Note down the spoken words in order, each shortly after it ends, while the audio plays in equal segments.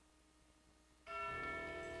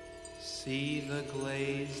See the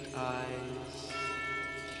glazed eyes,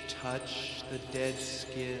 touch the dead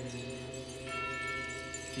skin,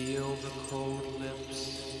 feel the cold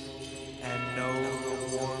lips, and know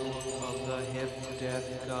the warmth of the hip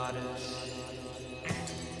death goddess.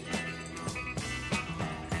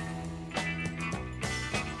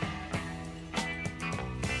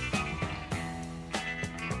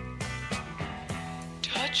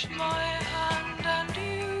 Touch my hand and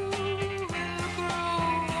you will grow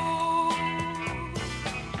old.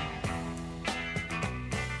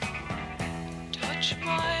 Touch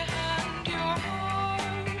my hand, your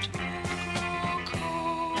heart will grow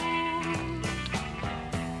cold.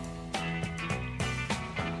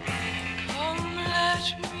 Come, let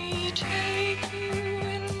me take you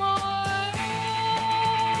in my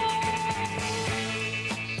arms.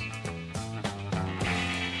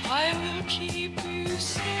 I will keep you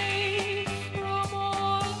safe from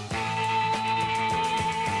all harms.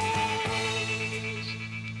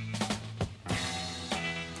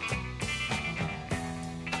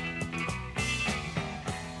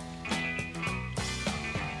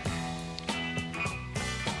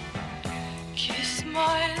 Kiss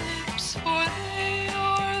my lips, for they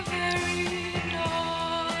are very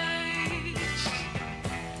nice.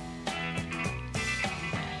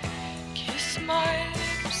 Kiss my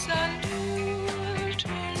lips and you will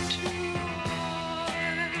turn to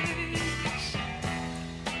ice.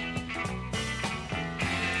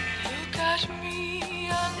 Look at me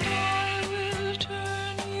and I will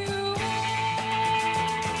turn you on.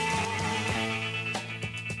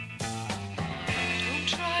 Don't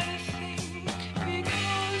try to think,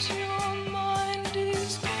 because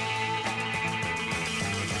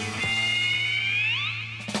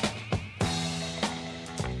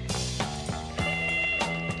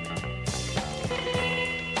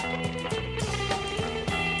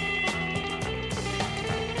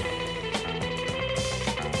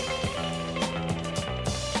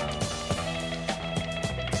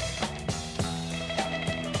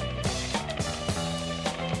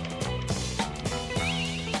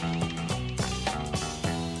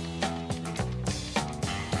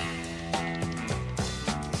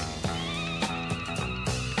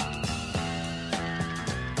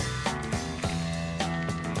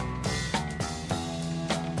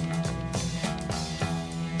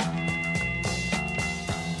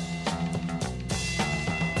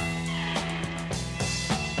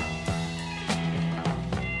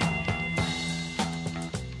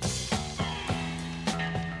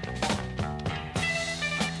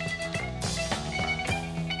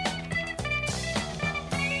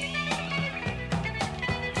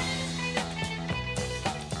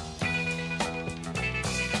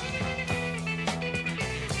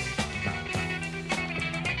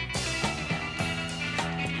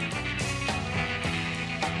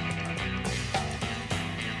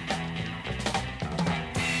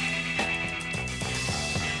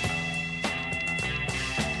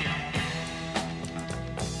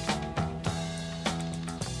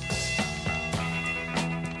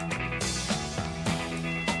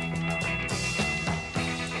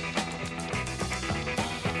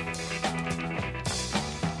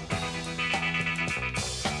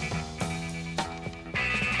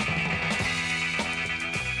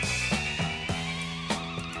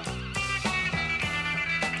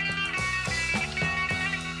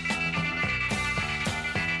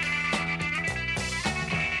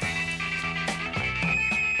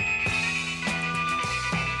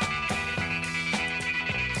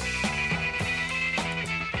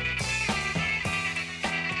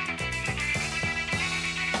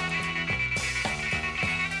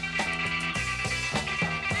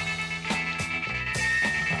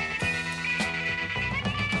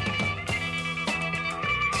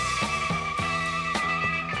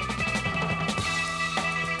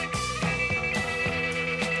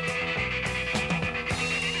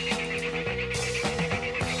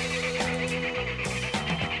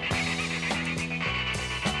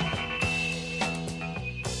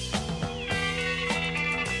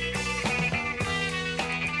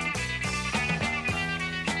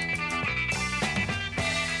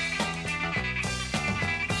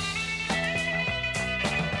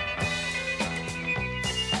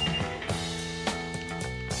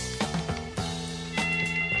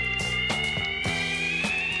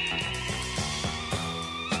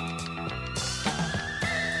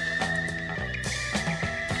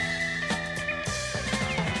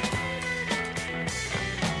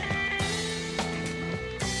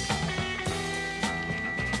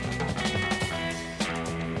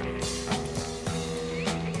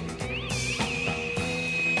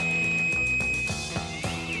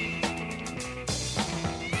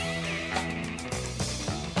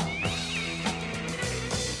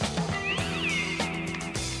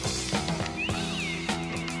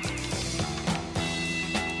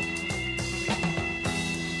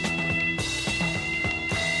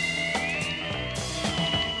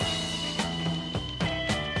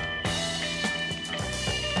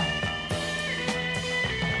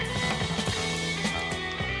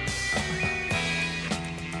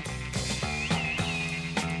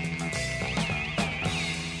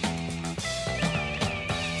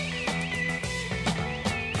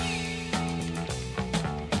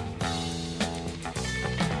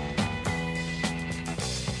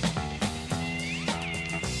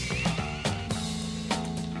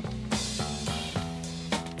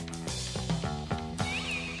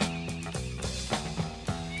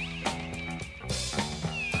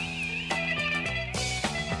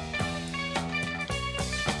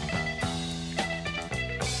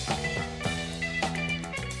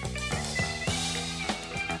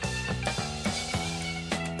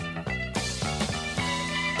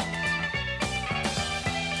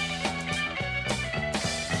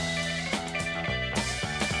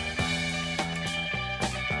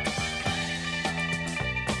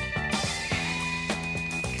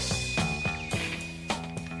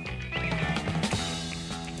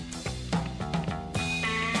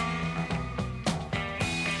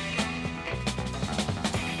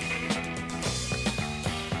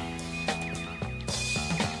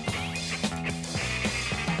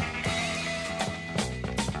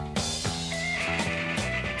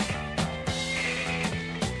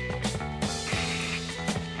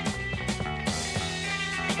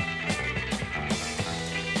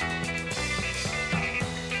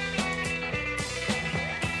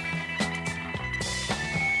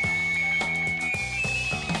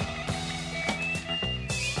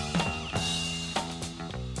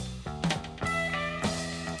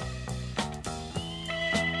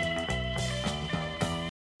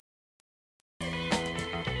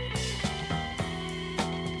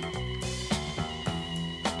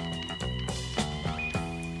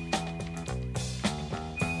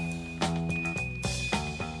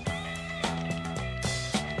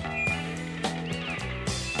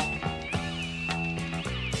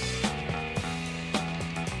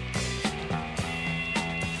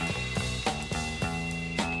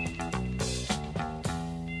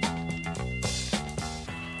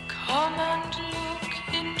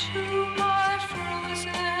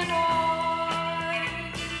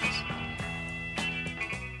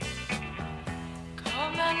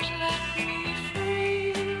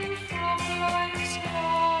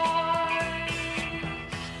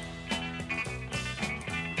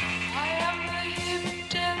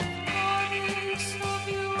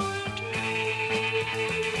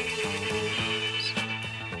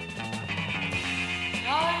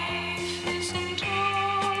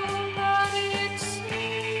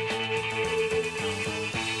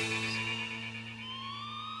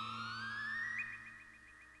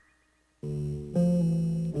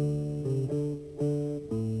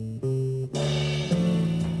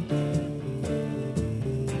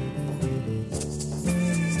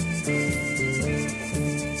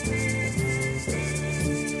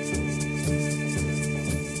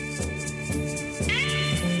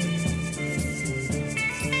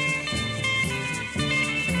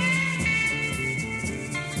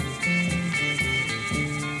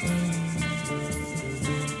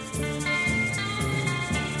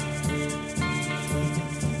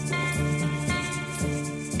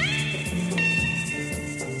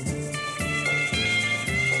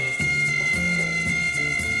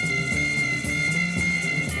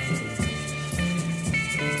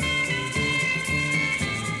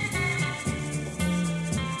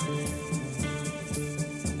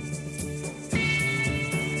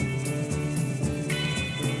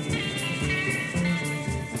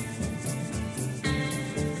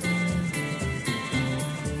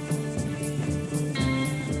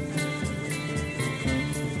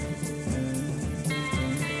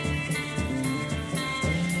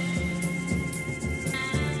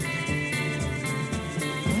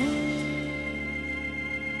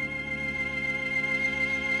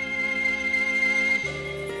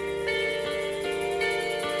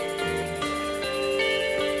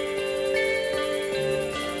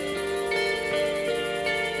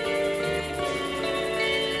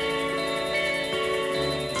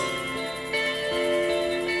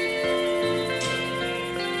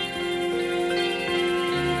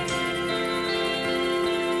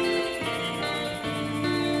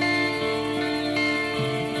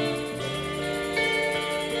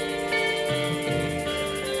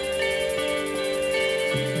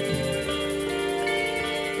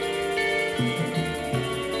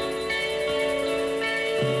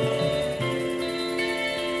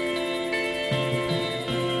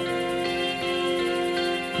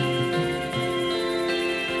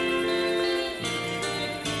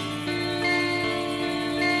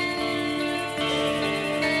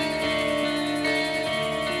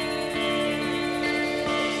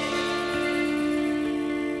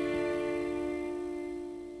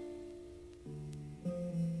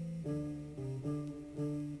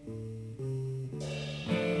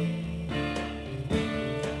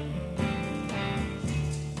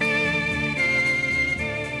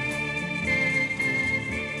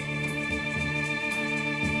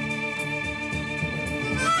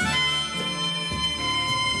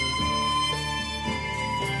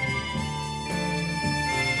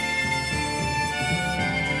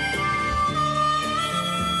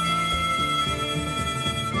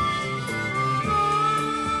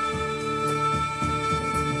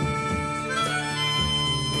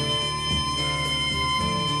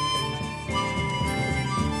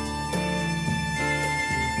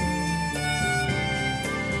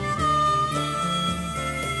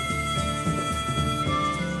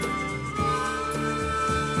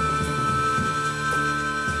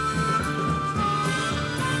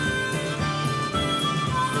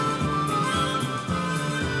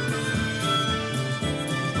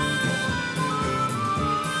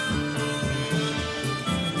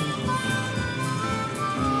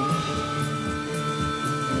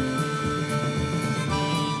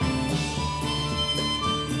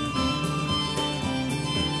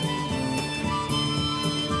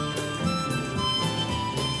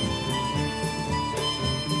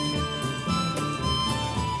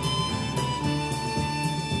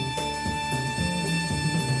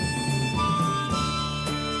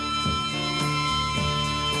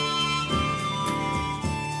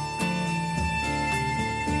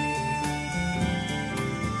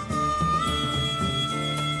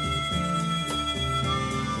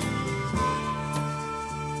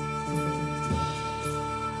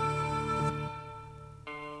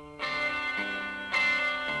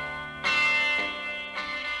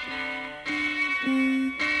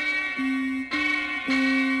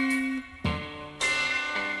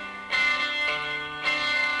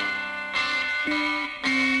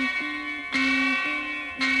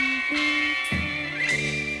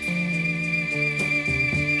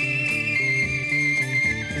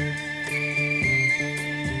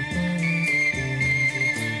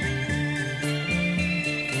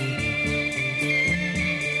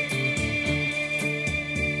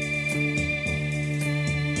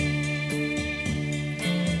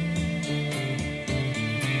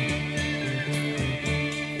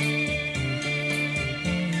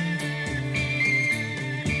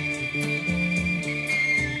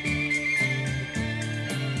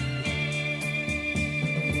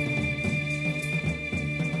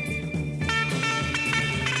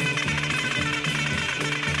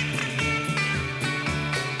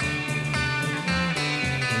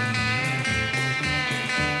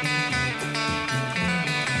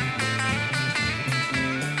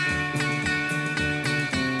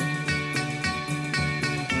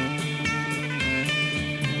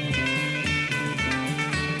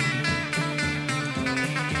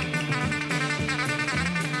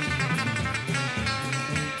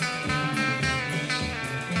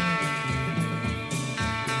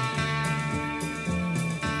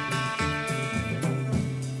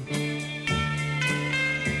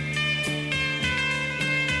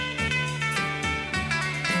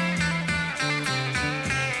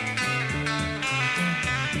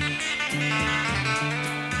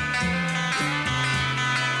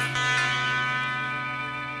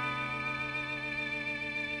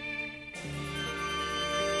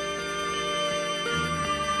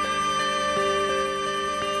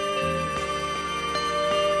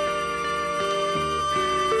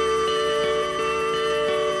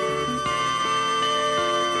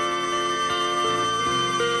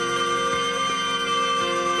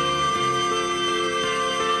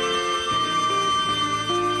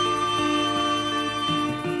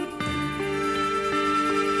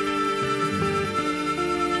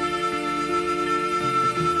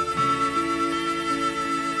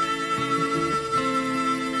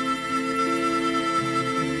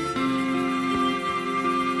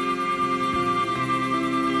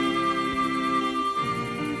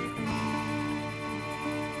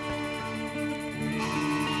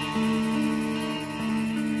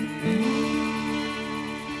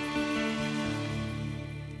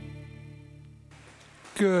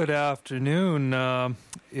Good afternoon.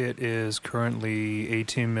 It is currently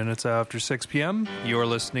 18 minutes after 6 p.m. You're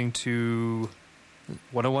listening to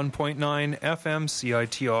 101.9 FM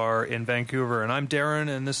CITR in Vancouver, and I'm Darren,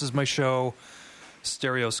 and this is my show,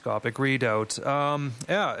 Stereoscopic Readout.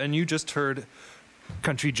 And you just heard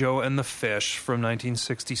Country Joe and the Fish from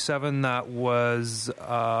 1967. That was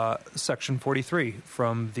Section 43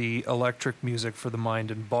 from the Electric Music for the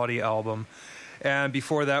Mind and Body album. And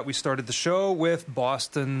before that, we started the show with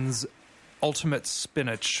Boston's Ultimate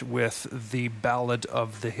Spinach with the Ballad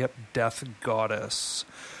of the Hip Death Goddess.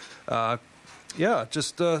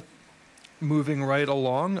 Just moving right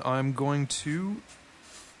along, what am I going to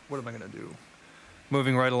do?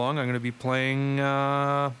 Moving right along, I'm going to be playing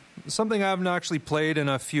something I haven't actually played in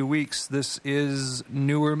a few weeks. This is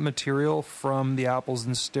newer material from the Apples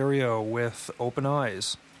in Stereo with Open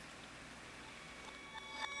Eyes.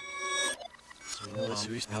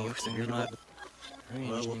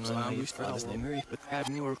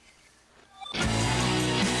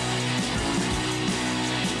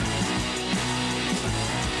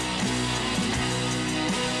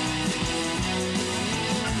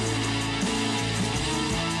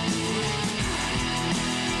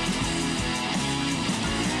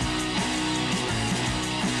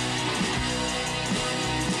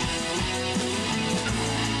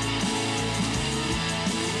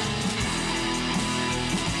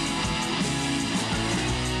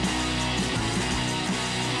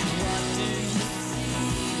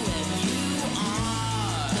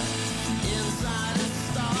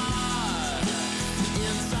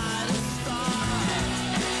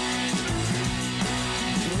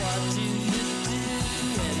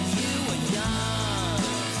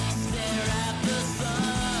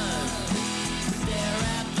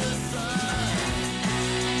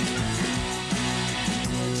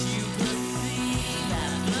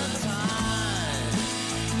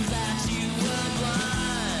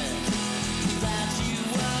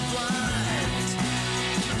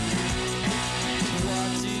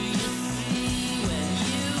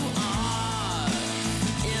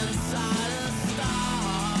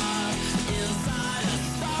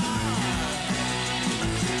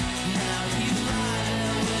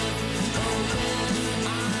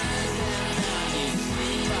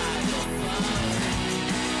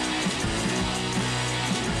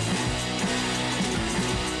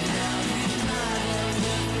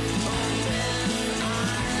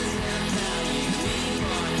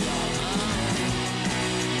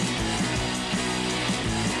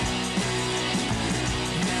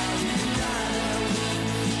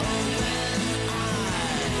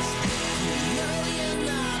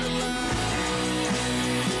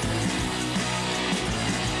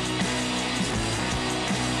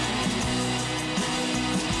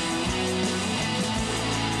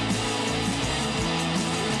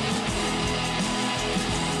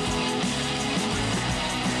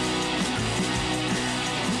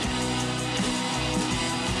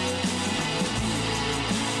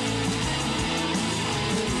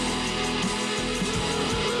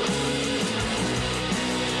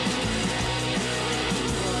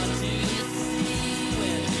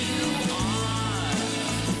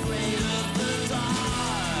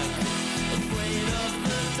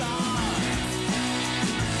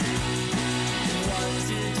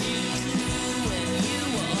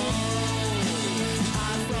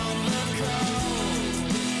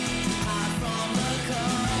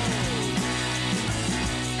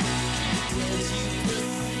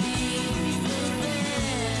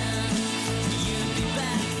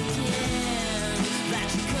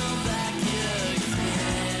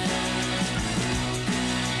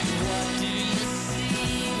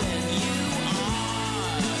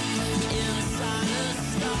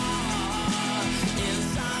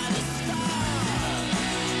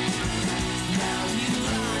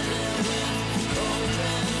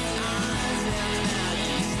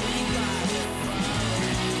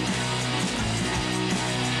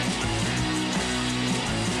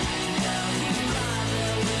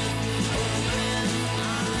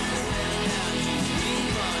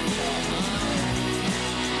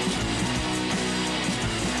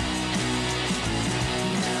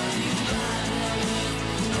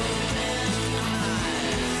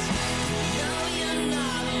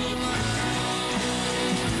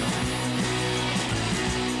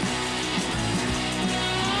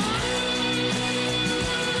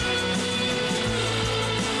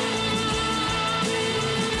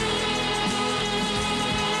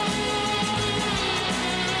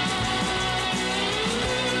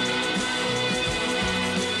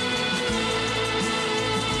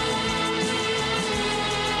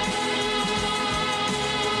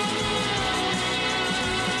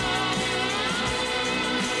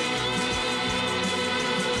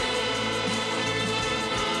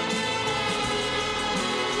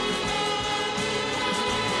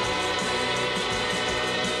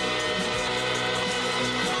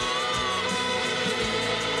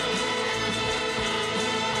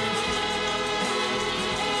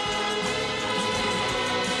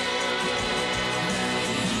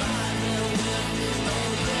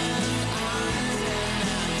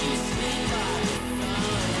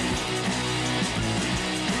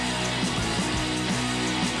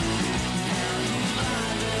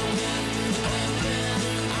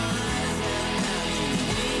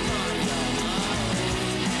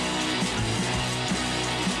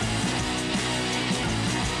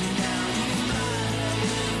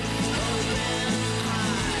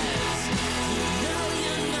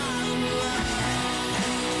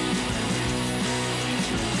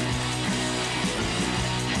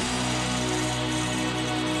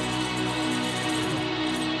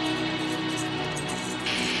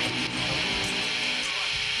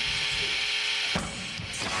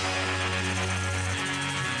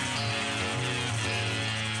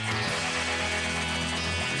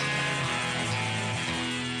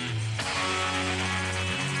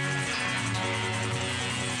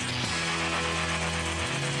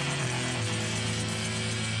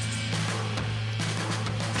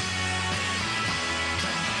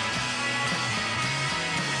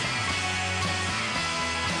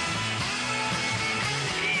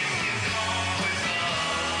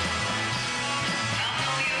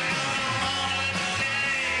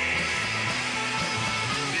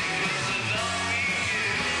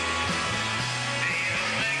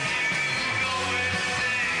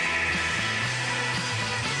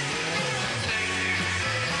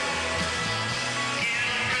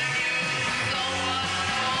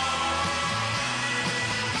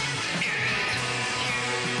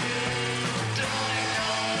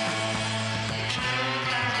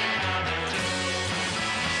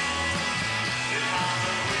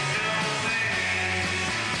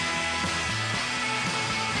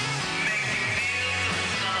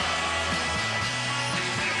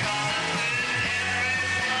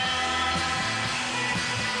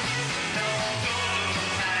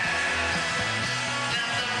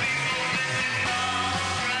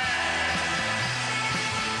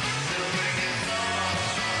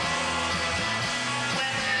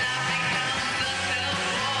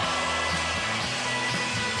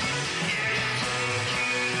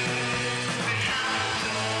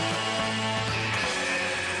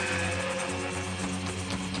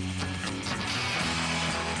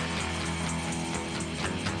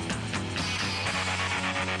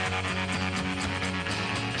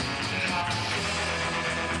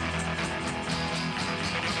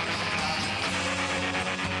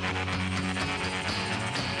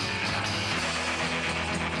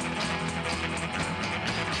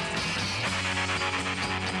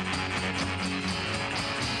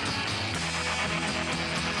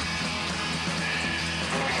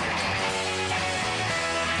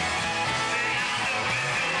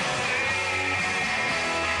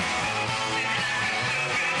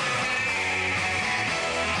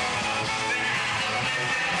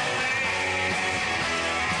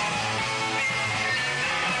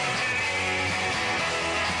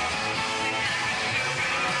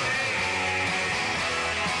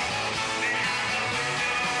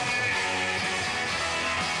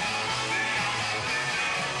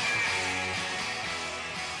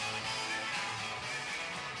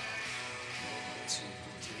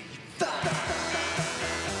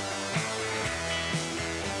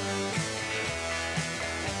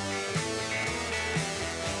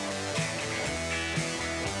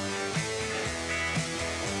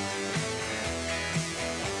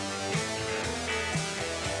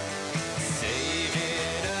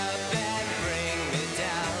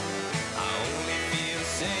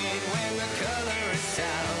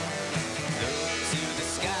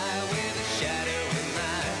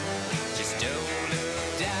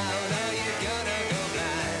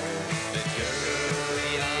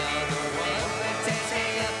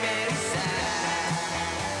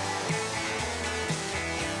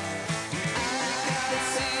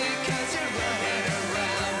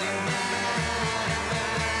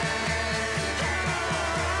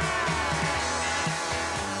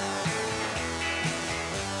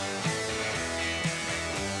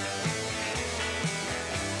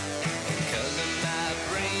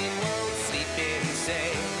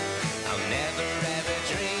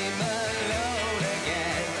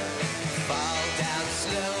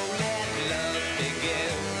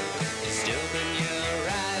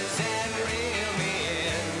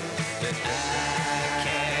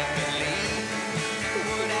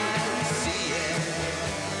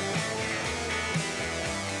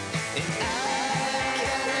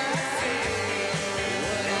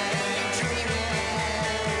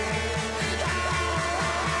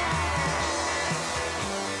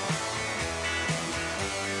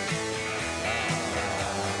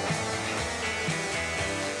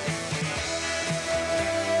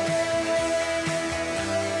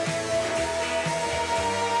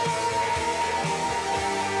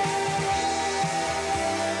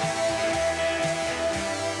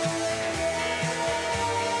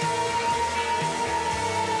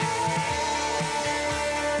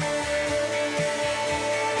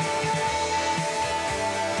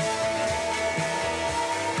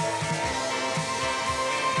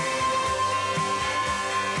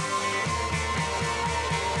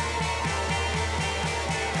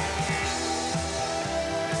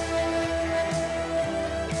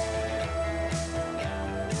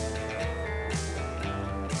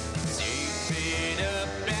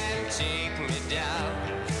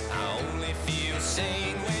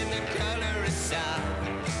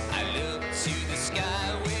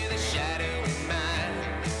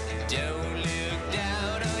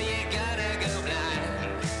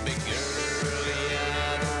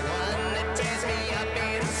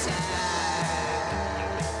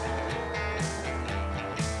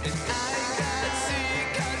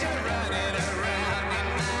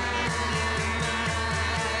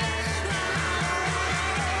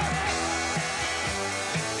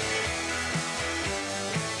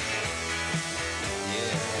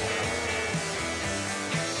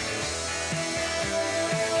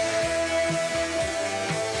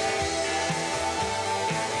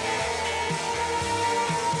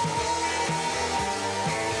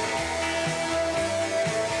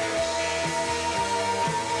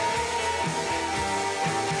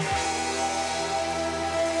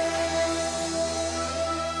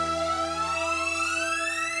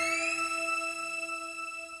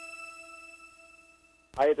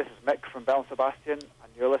 Hi, this is Mick from Bell Sebastian,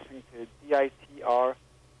 and you're listening to DITR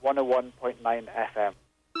 101.9 FM.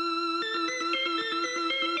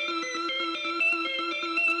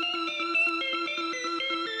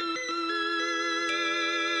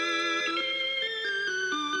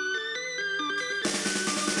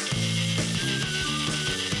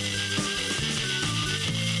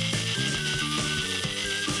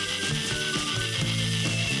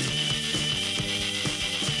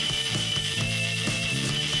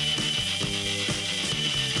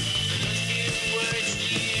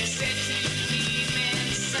 Words you said to me, man.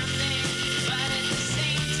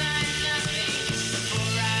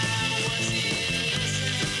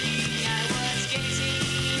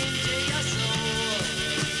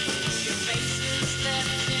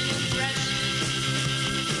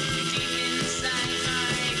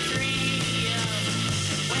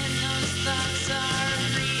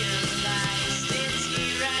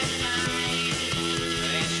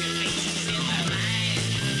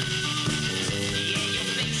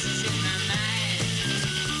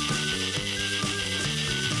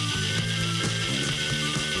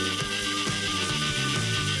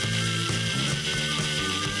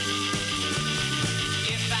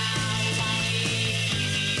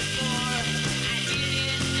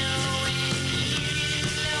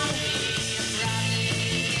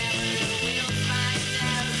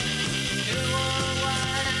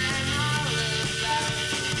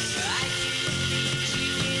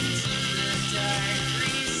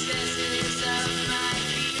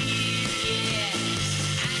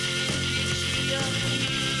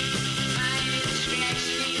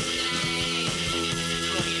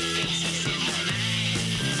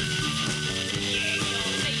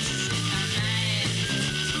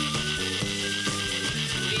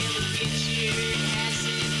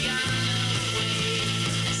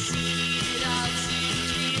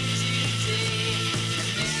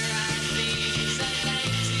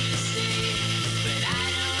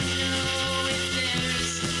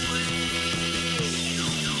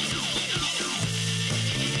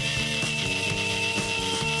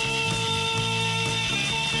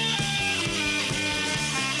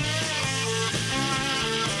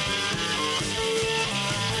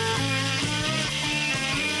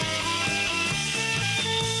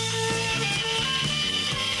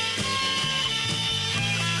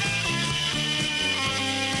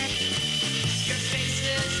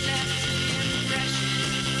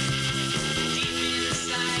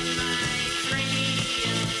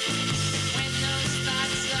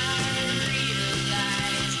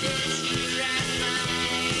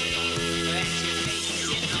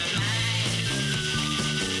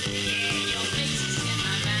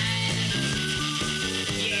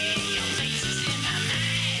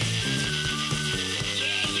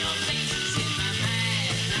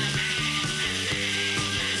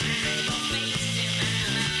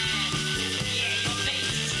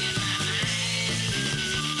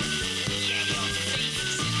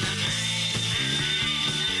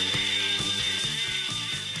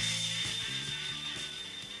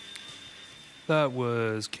 That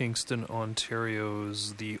was Kingston,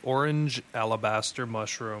 Ontario's The Orange Alabaster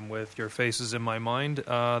Mushroom with Your Faces in My Mind.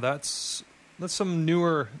 That's some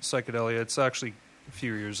newer psychedelia. It's actually a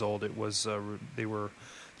few years old. It was the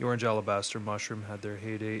Orange Alabaster Mushroom had their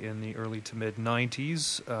heyday in the early to mid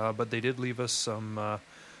 90s, but they did leave us some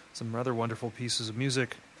rather wonderful pieces of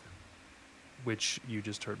music, which you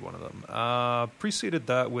just heard one of them. Preceded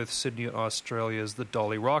that with Sydney, Australia's The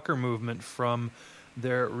Dolly Rocker Movement from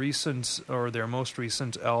their most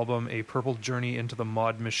recent album, A Purple Journey into the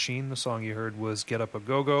Mod Machine. The song you heard was Get Up a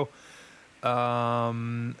Go-Go.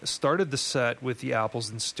 Started the set with the Apples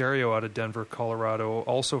in Stereo out of Denver, Colorado.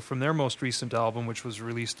 Also from their most recent album, which was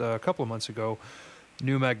released a couple of months ago,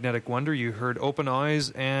 New Magnetic Wonder, you heard Open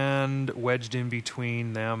Eyes, and wedged in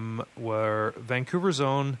between them were Vancouver's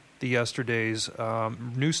own The Yesterdays,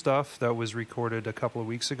 new stuff that was recorded a couple of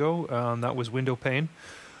weeks ago. That was Window Pane.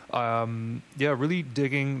 Really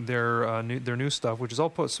digging their new stuff, which is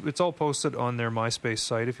it's all posted on their MySpace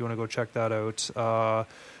site if you want to go check that out.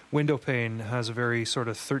 Window Pane has a very sort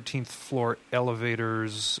of 13th floor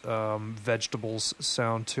elevators, vegetables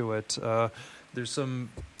sound to it. There's some,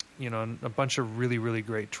 a bunch of really, really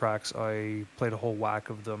great tracks. I played a whole whack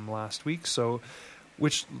of them last week,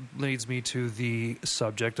 which leads me to the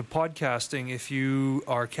subject of podcasting. If you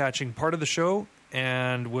are catching part of the show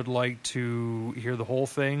and would like to hear the whole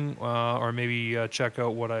thing, or maybe check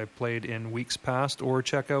out what I played in weeks past, or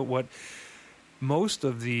check out what most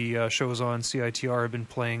of the shows on CITR have been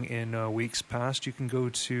playing in weeks past, you can go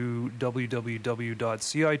to www.citr.ca.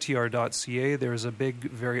 There's a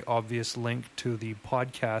big, very obvious link to the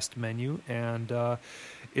podcast menu, and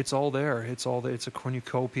it's all there. It's a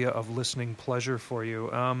cornucopia of listening pleasure for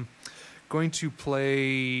you. Going to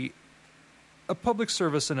play a public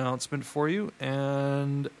service announcement for you,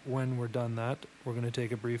 and when we're done that, we're going to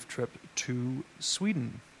take a brief trip to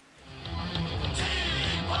Sweden.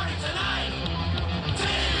 TV party tonight!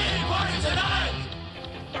 TV party tonight!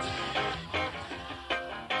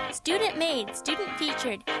 Student made, student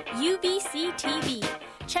featured, UBC TV.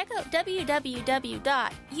 Check out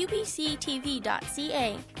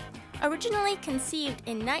www.ubctv.ca. Originally conceived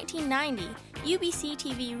in 1990, UBC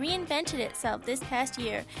TV reinvented itself this past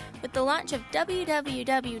year with the launch of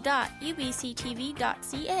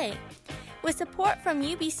www.ubctv.ca. With support from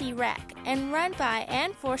UBC Rec and run by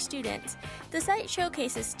and for students, the site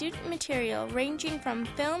showcases student material ranging from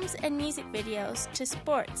films and music videos to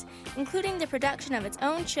sports, including the production of its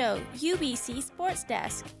own show, UBC Sports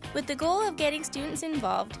Desk. With the goal of getting students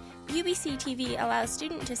involved, UBC TV allows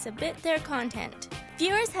students to submit their content.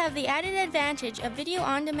 Viewers have the added advantage of video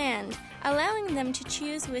on demand, allowing them to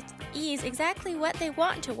choose with ease exactly what they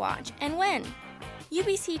want to watch and when.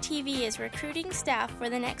 UBC TV is recruiting staff for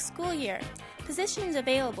the next school year. Positions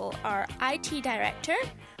available are IT Director,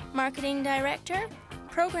 Marketing Director,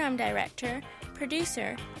 Program Director,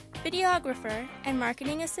 Producer, Videographer, and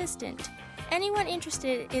Marketing Assistant. Anyone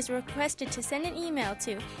interested is requested to send an email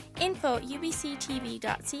to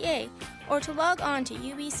info@ubctv.ca or to log on to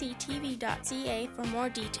ubctv.ca for more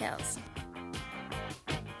details.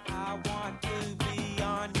 I want to be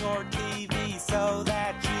on your TV so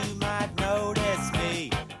that you might notice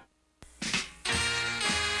me.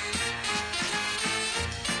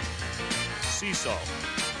 Sea salt,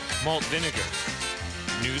 malt vinegar,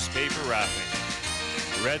 newspaper wrapping,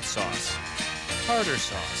 red sauce, tartar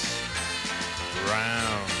sauce,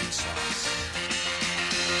 brown sauce.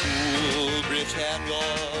 Cool Britannia,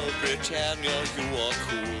 Britannia, you are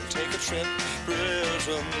cool. Take a trip,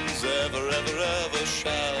 Britain's ever, ever, ever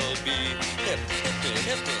shall be. Hip, hip,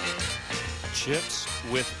 hip. Chips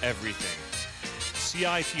with everything.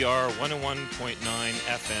 CITR 101.9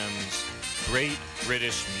 FM's Great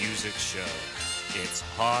British Music Show. It's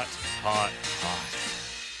hot, hot, hot.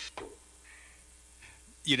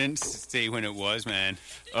 You didn't say when it was, man.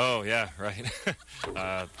 Oh, yeah, right.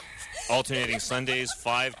 Alternating Sundays,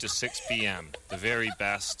 5 to 6 p.m. The very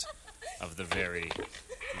best of the very,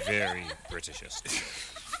 very Britishest.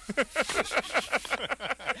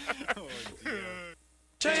 Oh, dear.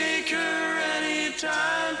 Take her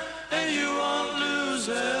anytime and you won't lose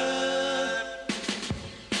her.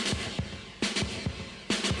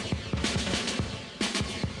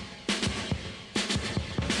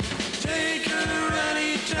 Take her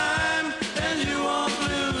anytime and you won't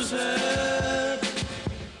lose her.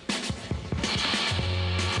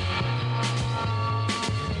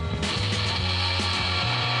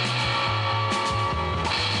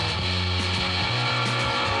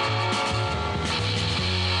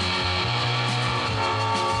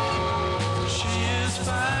 She is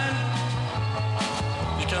fine.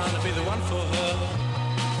 You're gonna be the one for her.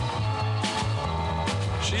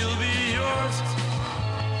 She'll be your yours.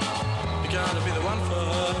 You're gonna be the one for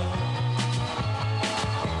her.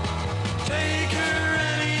 Take her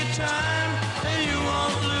anytime, and you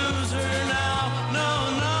won't lose her now. No,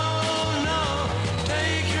 no, no.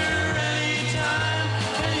 Take her anytime,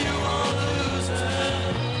 and you won't lose her.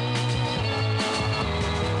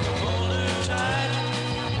 Hold her tight,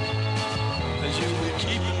 as you'll be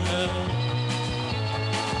keeping her.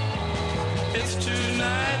 It's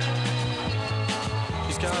tonight.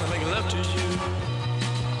 He's gonna make love to you.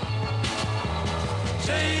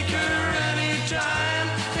 Take her anytime,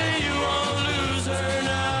 and you won't lose her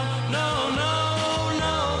now. No, no,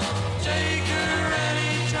 no. Take her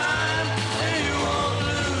anytime, and you won't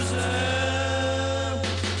lose her.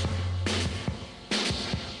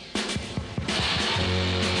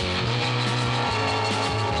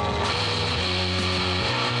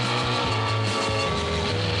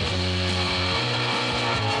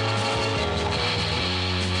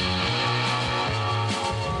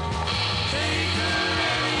 Take her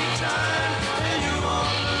anytime, and you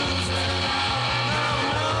won't lose her now. No,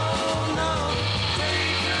 no, no.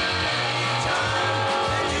 Take her anytime,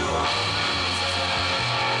 and you won't lose her.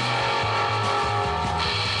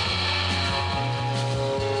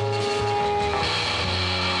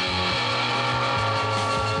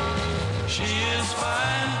 She is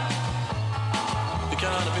fine. You're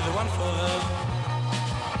gonna be the one for her.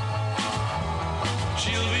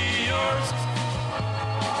 She'll be yours.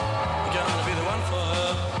 You're gonna be the one for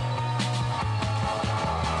her.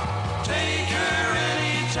 Take her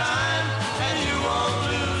anytime, and you won't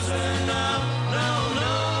lose her now. No,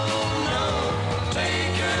 no, no.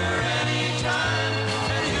 Take her anytime,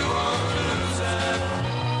 and you won't lose her.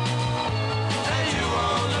 And you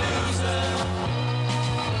won't lose her.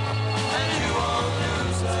 And you won't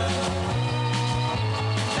lose her.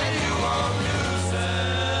 And you won't lose her.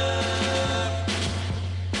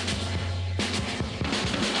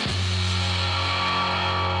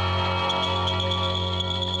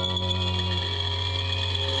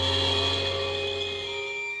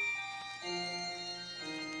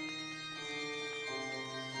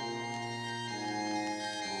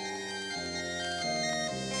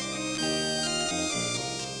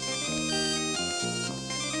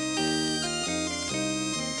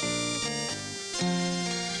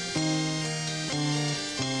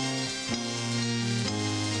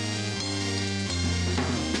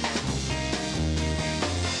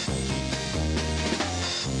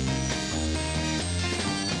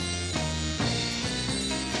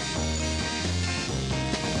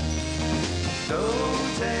 Don't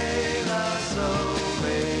take us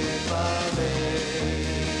away from me.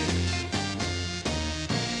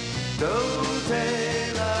 Don't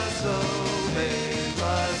take us away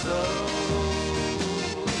from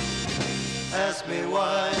soul. Ask me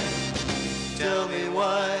why, tell me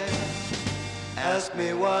why. Ask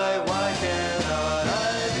me why cannot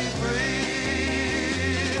I be free?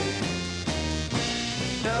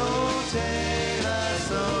 Don't take us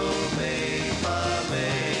away from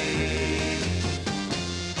me.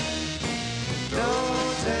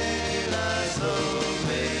 Don't take us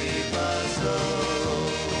away from soul.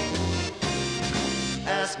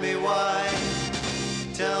 Ask me why,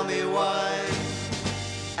 tell me why.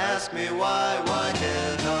 Ask me why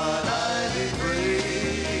cannot I be free?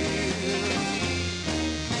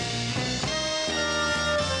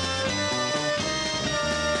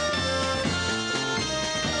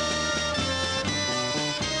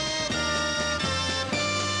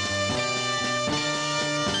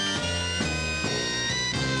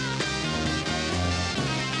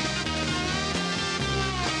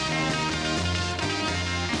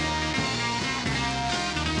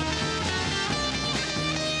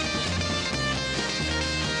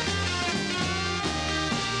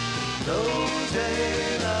 Don't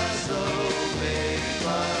take us away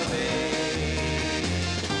from me.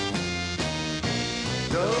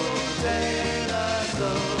 Don't take us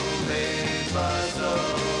away from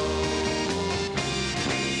soul.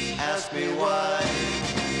 Ask me why,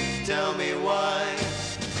 tell me why.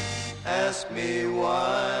 Ask me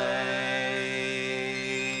why.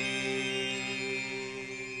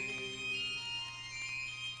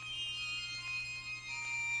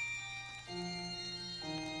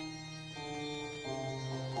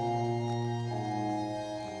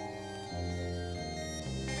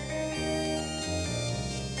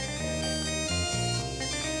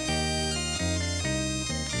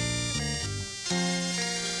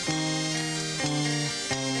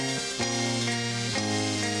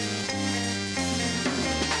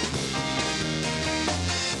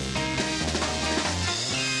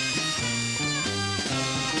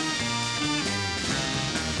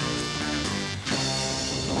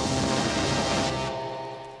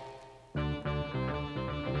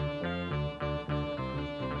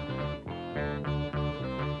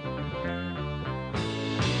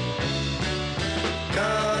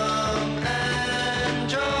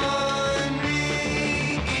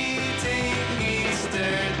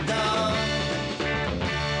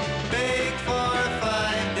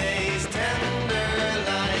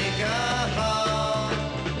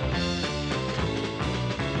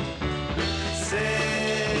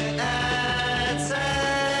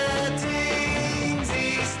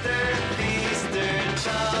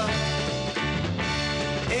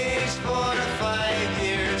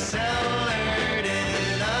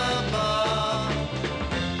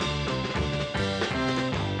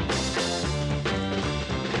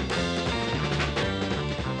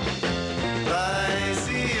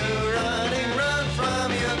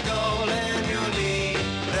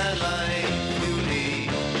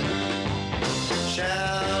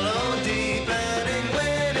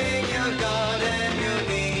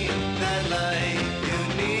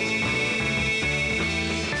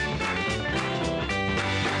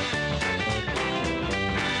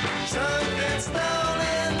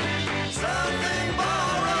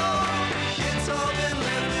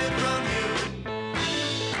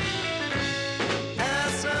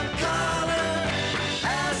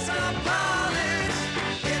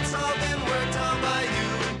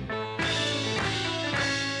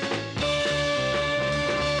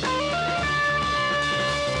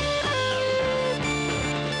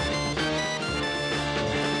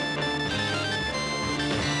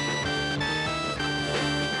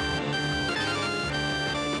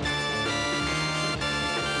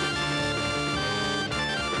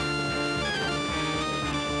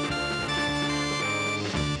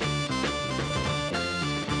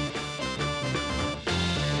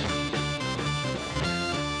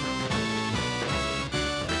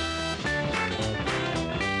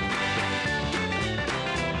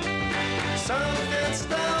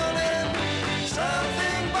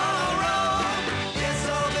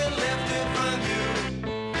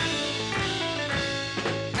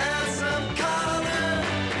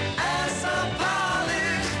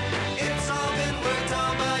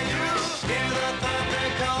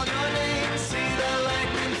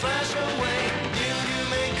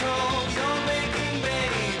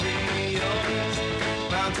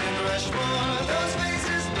 Rushmore. Those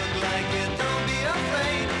faces look like it, don't be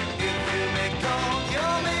afraid. If you make gold,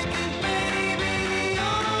 you'll make it, baby,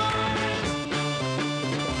 yours.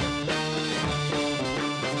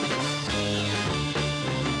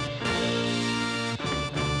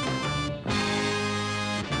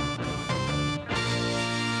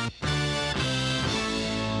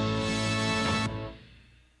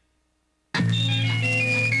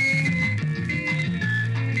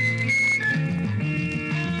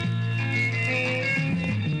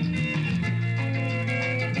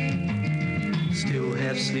 Still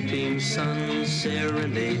half sleeping sun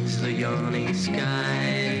serenades the yawning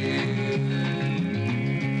sky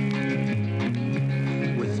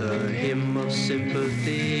with a hymn of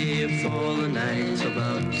sympathy for the night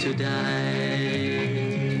about to die.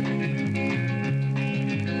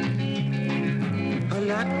 A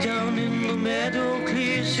lad down in the meadow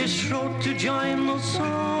clears his throat to join the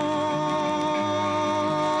song.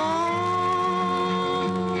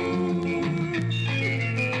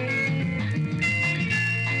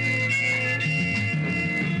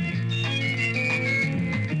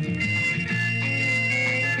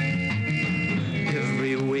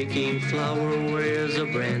 Every waking flower wears a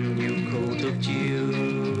brand new coat of dew.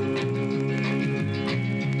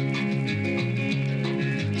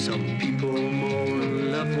 Some people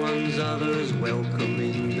mourn loved ones, others welcome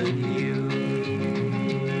in the new.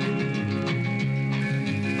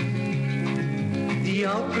 The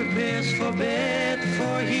owl prepares for bed,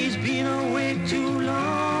 for he's been awake too long.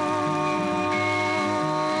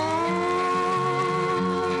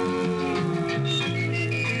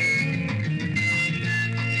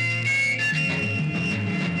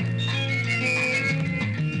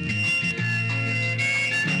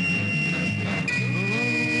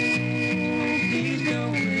 Please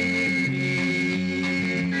don't wake me.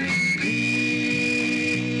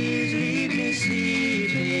 Please leave me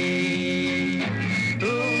sleeping. Oh,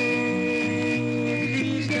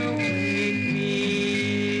 please don't wake me.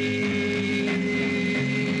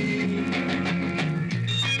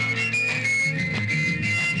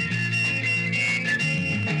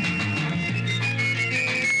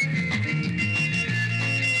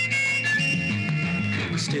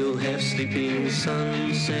 Still half sleeping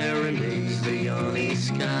sun serenades the yawning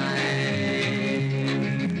sky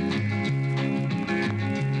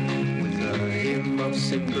with a hymn of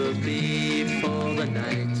sympathy for the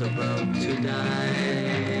night about to die.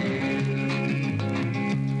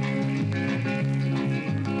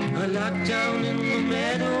 A lad down in the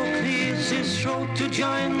meadow clears his throat to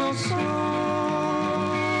join the song.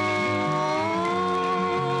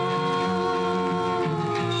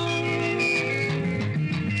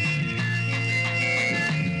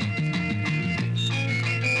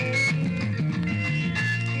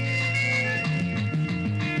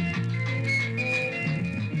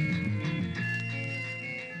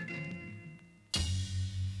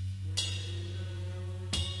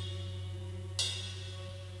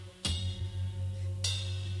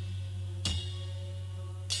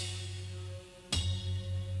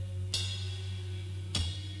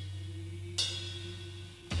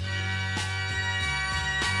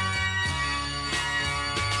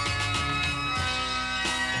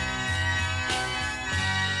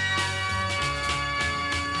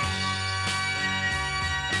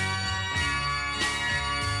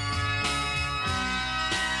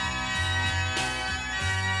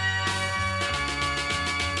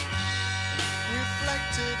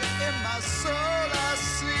 Reflected in my soul, I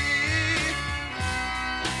see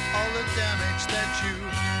all the damage that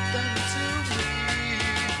you've done to me.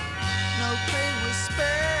 No pain was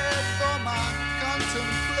spared for my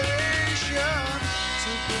contemplation to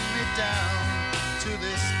bring me down to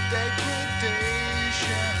this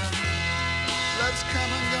degradation. Love's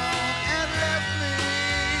come and gone and left me,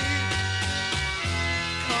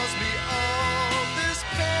 caused me all this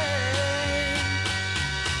pain.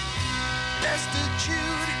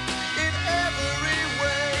 Destitute in every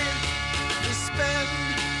way to spend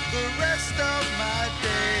the rest of my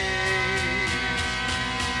days.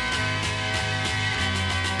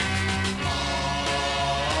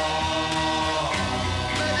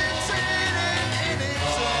 Meditating in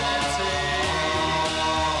eternity.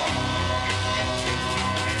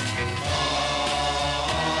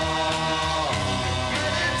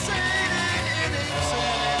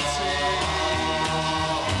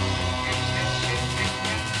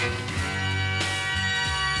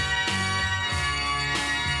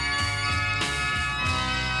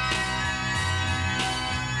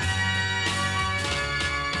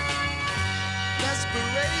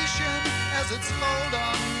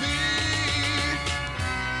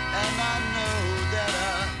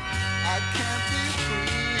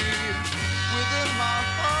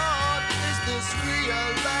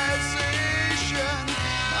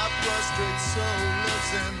 soul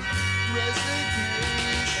lives in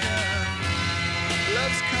resignation.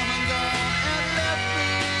 Love's come and gone and left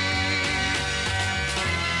me,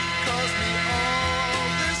 caused me all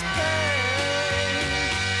this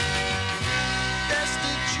pain.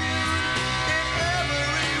 Destitute in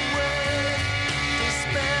every way to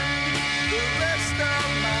spend the rest of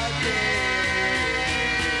my day.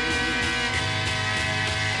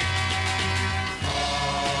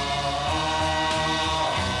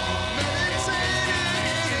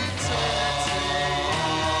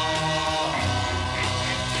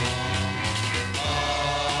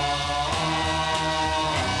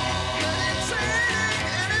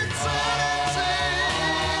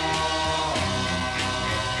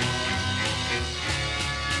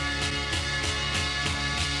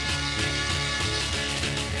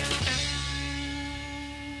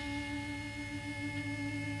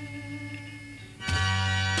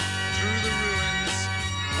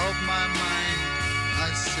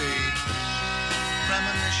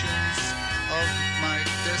 Of my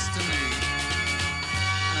destiny,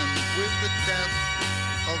 and with the death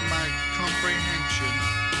of my comprehension,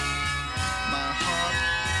 my heart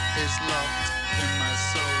is locked in my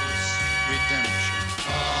soul's redemption.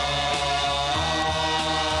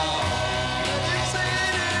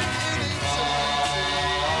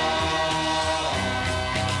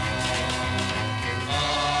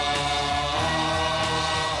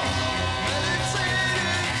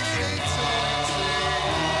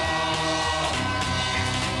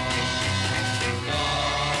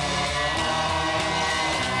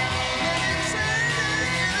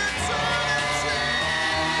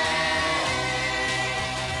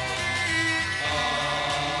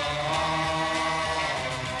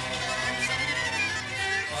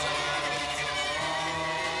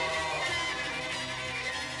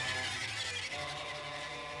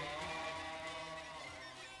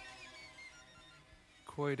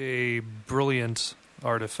 Quite a brilliant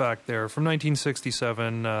artifact there. From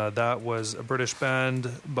 1967, that was a British band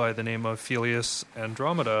by the name of Felius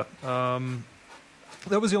Andromeda.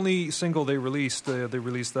 That was the only single they released. They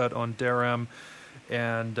released that on Daram,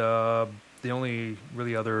 and the only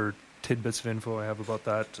really other tidbits of info I have about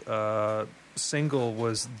that single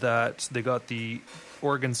was that they got the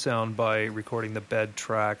organ sound by recording the bed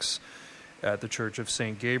tracks at the Church of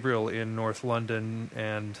St. Gabriel in North London,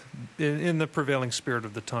 and in the prevailing spirit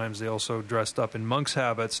of the times, they also dressed up in monk's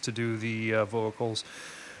habits to do the vocals.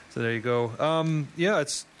 So there you go. Yeah,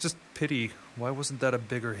 it's just pity. Why wasn't that a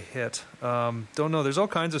bigger hit? Don't know. There's all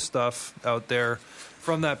kinds of stuff out there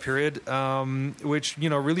from that period, which, you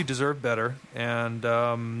know, really deserved better. And,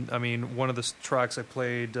 I mean, one of the tracks I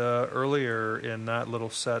played earlier in that little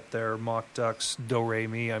set there, Mock Duck's Do Re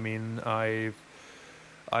Mi, I mean, I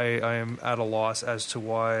am at a loss as to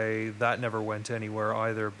why that never went anywhere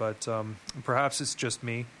either, but perhaps it's just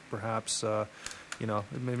me. Perhaps, you know,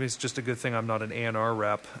 maybe it's just a good thing I'm not an A&R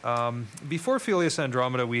rep. Before Felius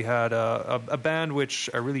Andromeda, we had a band which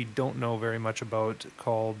I really don't know very much about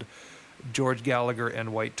called George Gallagher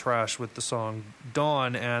and White Trash with the song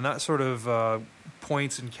Dawn, and that sort of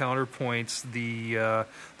points and counterpoints the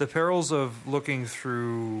perils of looking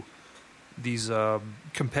through these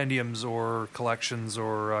compendiums or collections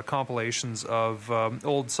or compilations of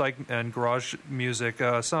old psych and garage music.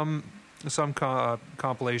 Some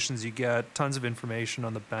compilations you get tons of information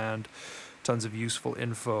on the band, tons of useful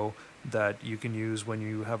info that you can use when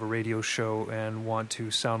you have a radio show and want to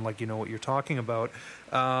sound like you know what you're talking about.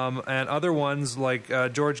 And other ones like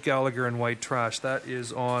George Gallagher and White Trash, that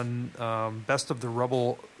is on Best of the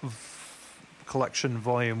Rubble Collection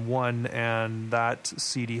Volume 1, and that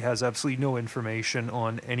CD has absolutely no information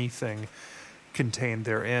on anything contained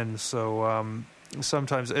therein. So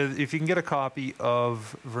sometimes, if you can get a copy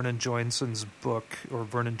of Vernon Joyson's book,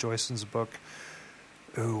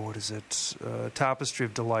 what is it? Tapestry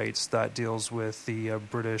of Delights, that deals with the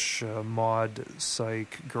British mod,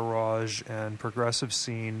 psych, garage, and progressive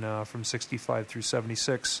scene from 65 through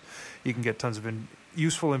 76. You can get tons of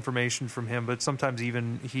useful information from him, but sometimes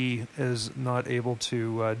even he is not able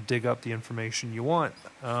to dig up the information you want.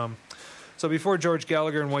 So before George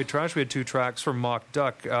Gallagher and White Trash, we had two tracks from Mock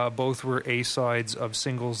Duck. Both were A-sides of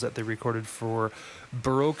singles that they recorded for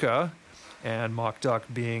Baroka, and Mock Duck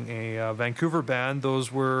being a Vancouver band.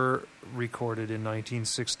 Those were recorded in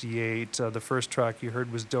 1968. The first track you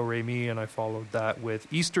heard was Do Re Mi, and I followed that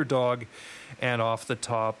with Easter Dog. And off the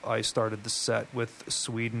top, I started the set with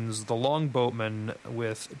Sweden's The Longboatmen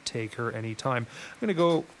with Take Her Anytime. I'm going to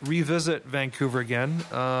go revisit Vancouver again,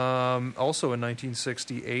 also in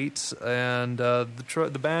 1968. And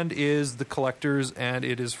the band is The Collectors, and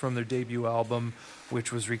it is from their debut album,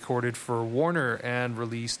 which was recorded for Warner and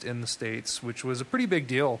released in the States, which was a pretty big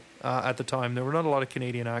deal at the time. There were not a lot of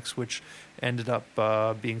Canadian acts which ended up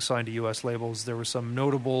being signed to U.S. labels. There were some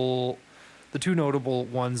notable... The two notable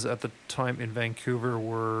ones at the time in Vancouver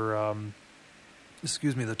were,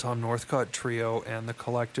 the Tom Northcott Trio and The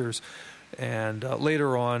Collectors. And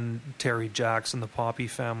later on, Terry Jacks and the Poppy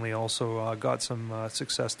Family also got some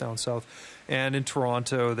success down south. And in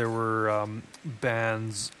Toronto, there were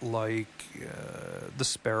bands like The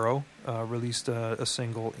Sparrow, released a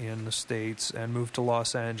single in the States and moved to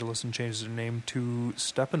Los Angeles and changed their name to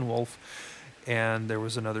Steppenwolf. And there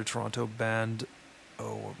was another Toronto band,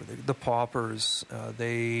 The Paupers.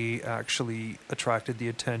 They actually attracted the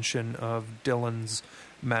attention of Dylan's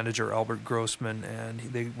manager, Albert Grossman, and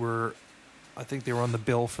I think they were on the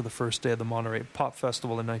bill for the first day of the Monterey Pop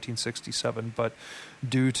Festival in 1967, but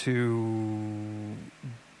due to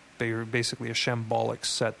basically a shambolic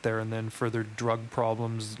set there and then further drug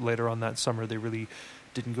problems later on that summer, they really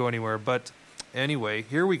didn't go anywhere. But anyway,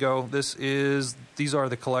 here we go. These are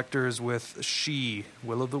The Collectors with She,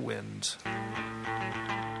 Will of the Wind.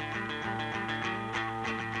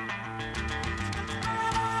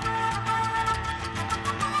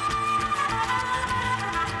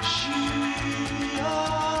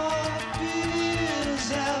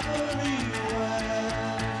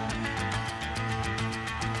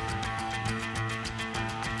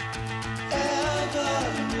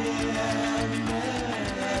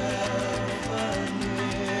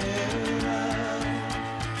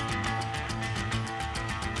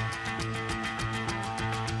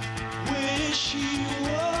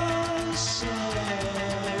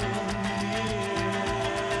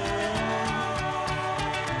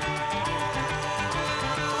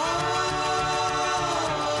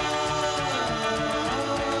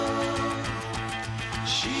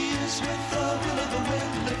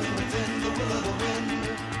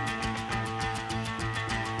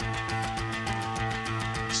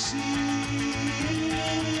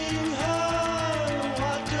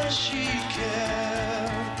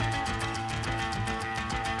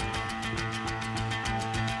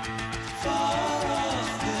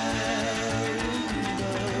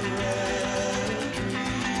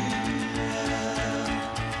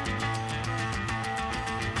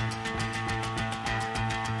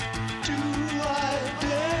 Do I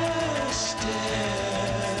dare stay?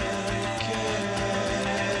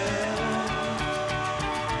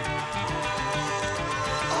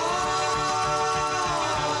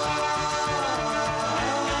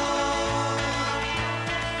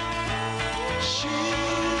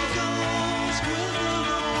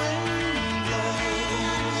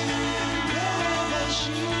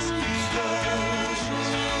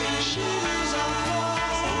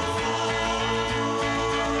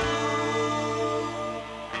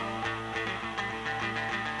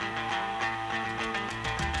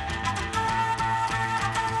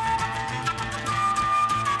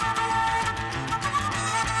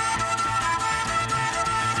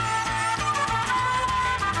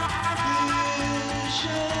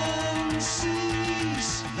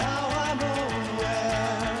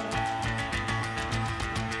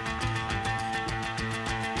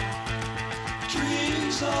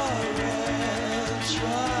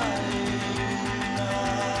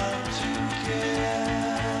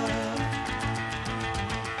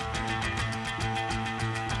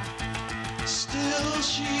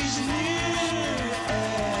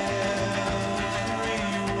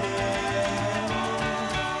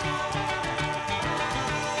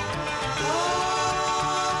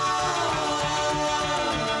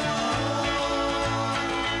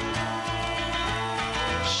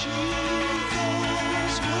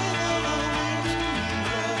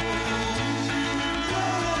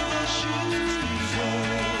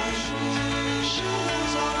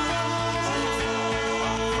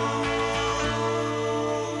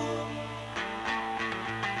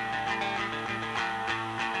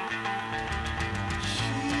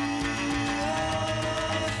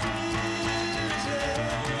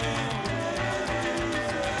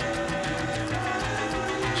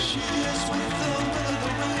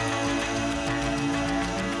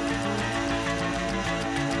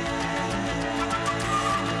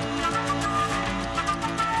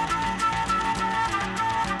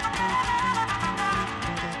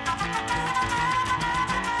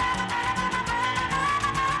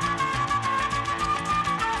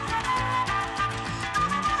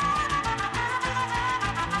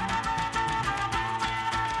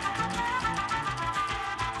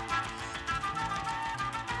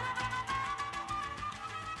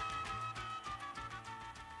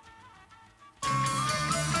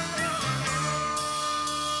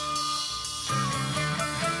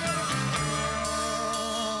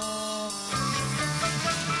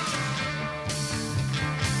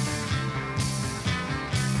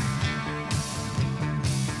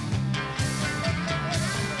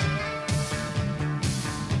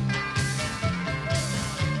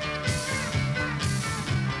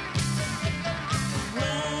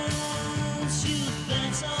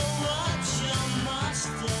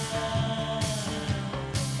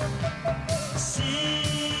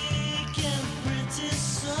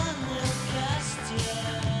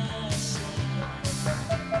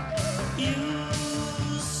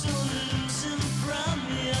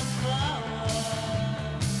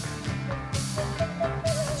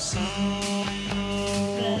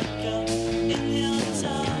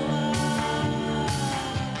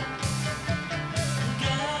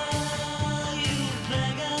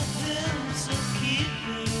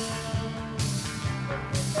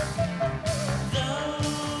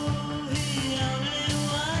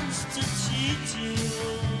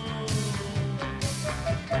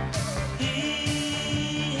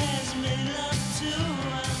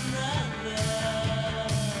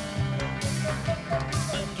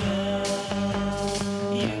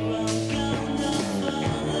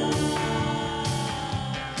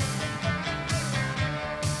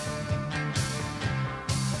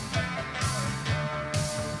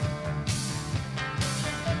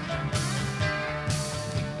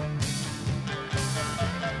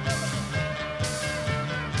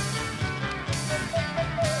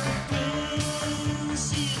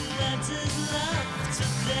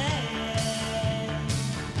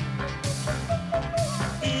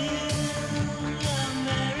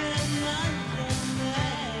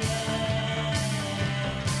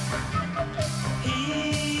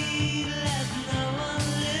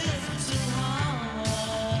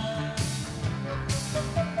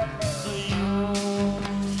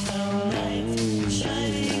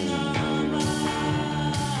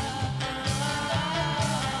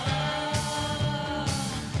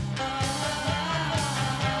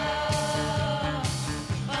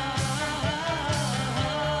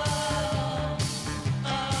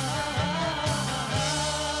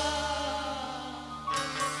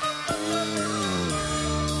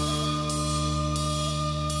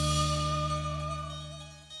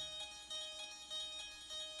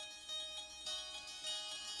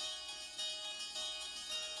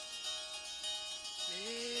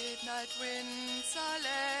 Midnight winds are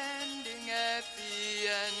landing at the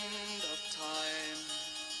end of time.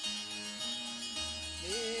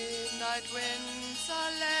 Midnight winds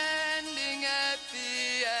are landing at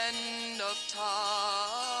the end of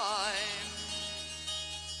time.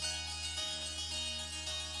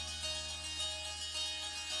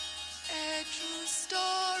 A true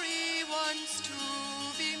story wants to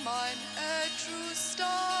be mine. A true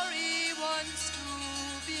story wants to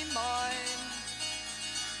be mine.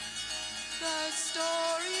 The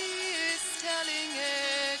story is telling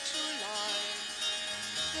a true lie.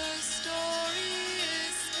 The story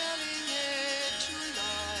is telling a true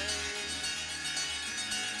lie.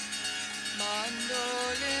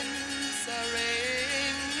 Mandolins are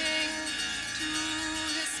ringing to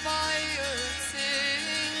his violin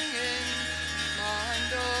singing.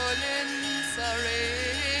 Mandolins are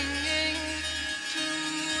ringing to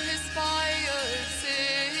his violin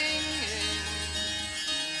singing.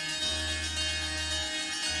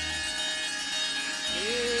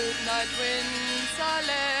 Midnight winds are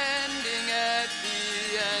landing at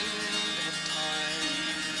the end of time.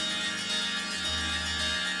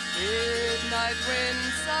 Midnight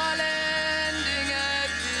winds are landing at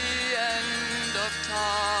the end of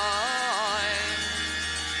time.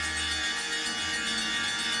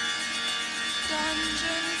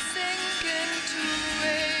 Dungeons sink into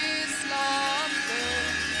a slumber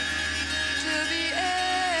till the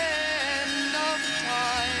end of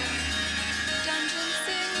time. Dungeons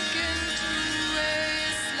sink into a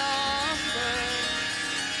slumber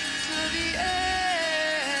till the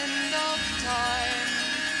end of time.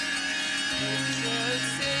 Angel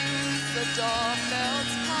sings the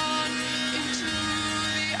doorbell's pawn into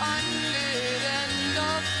the unlit end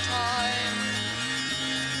of time.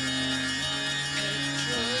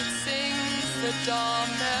 Angel sings the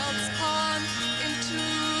doorbell's pawn into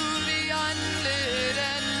the unlit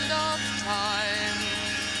end of time.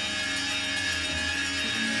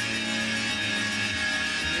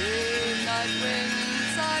 Midnight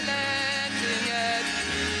winds are landing at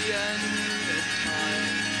the end of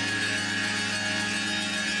time.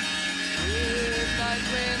 Midnight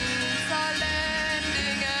winds are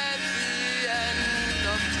landing at the end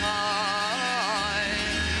of time.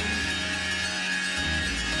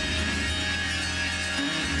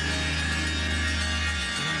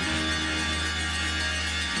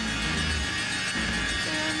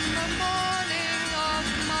 In the morning of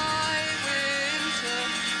my winter,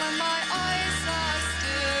 when my eyes are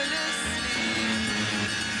still asleep.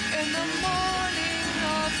 In the morning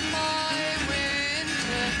of my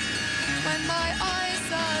winter, when my eyes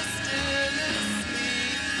are still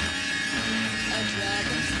asleep. A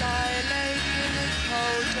dragonfly lay in a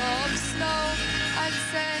coat of snow. I'd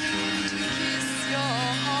send to kiss your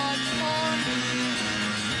heart for me.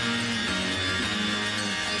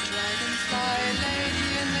 A dragonfly lady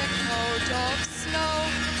in a coat of snow.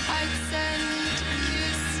 I'd send to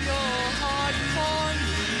kiss your heart for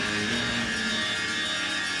me.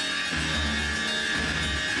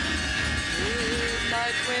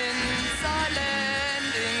 Midnight winds are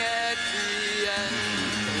landing at the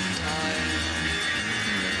end of time.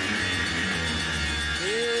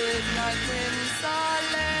 Midnight winds are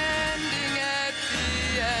landing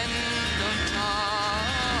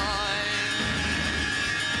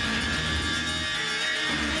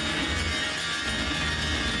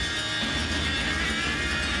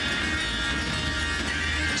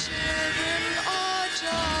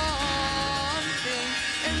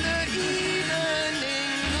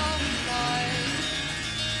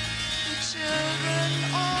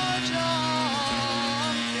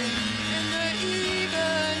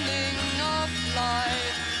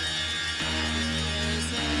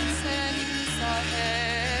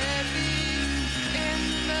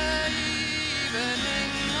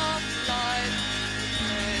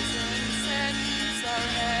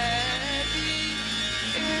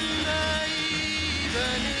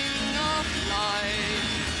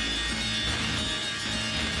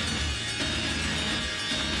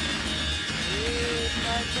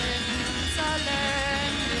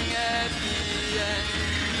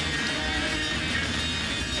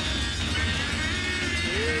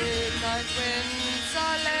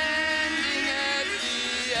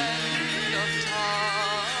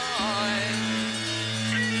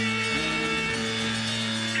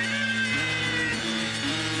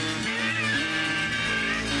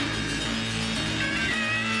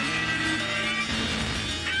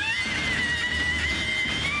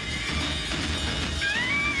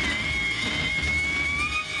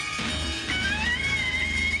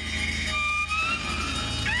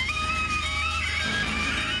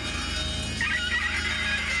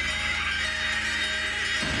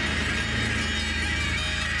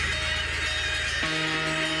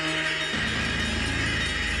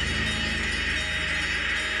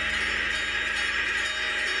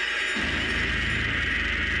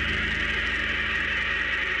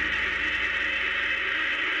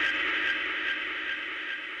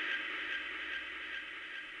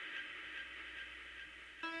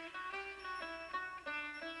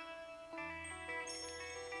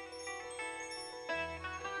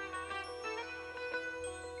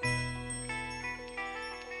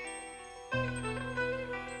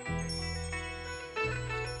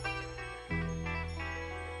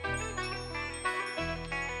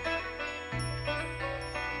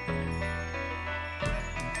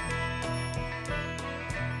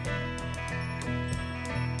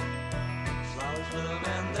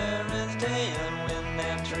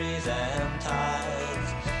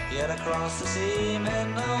Yet across the sea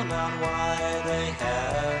men know not why they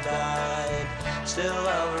have died. Still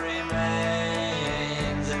love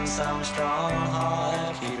remains in some strong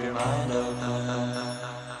heart. Keep your mind open.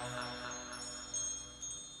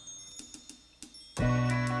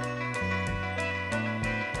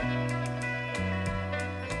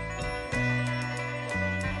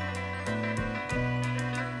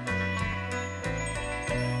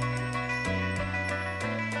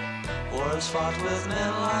 Wars fought with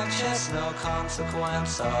men like chess, no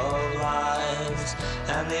consequence of lives.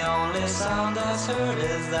 And the only sound that's heard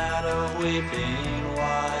is that of weeping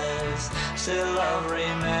wives. Still love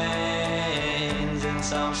remains in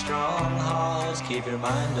some strong hearts. Keep your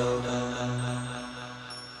mind open.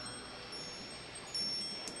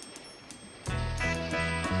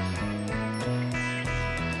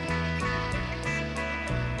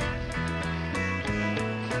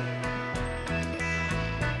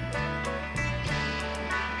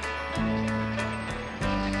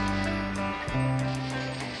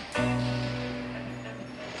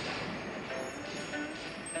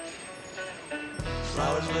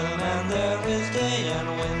 Flowers bloom and there is day and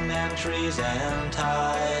wind and trees and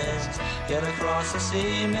tides. Yet across the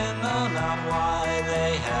sea men know not why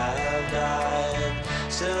they have died.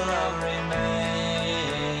 Still love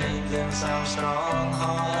remains in some strong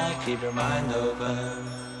heart. Keep your mind open.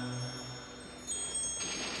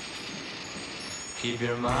 Keep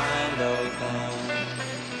your mind open.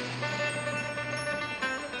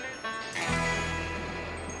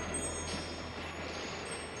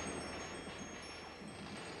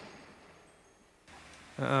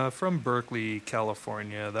 From Berkeley,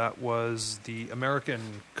 California, that was the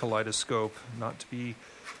American Kaleidoscope, not to be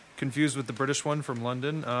confused with the British one from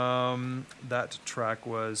London. That track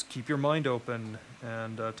was Keep Your Mind Open,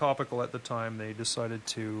 and topical at the time. They decided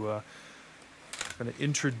to kind of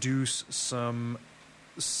introduce some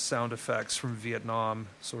sound effects from Vietnam,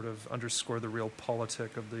 sort of underscore the real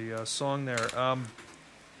politic of the song there.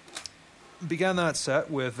 Began that set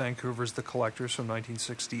with Vancouver's The Collectors from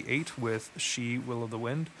 1968 with She, Will of the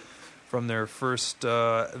Wind from their first,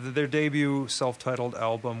 their debut self-titled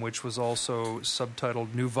album, which was also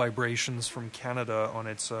subtitled New Vibrations from Canada on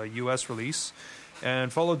its US release.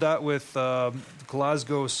 And followed that with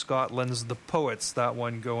Glasgow, Scotland's The Poets, that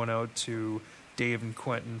one going out to Dave and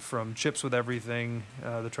Quentin from Chips with Everything.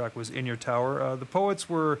 The track was In Your Tower. The Poets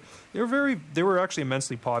were actually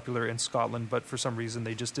immensely popular in Scotland, but for some reason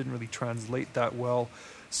they just didn't really translate that well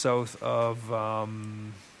south of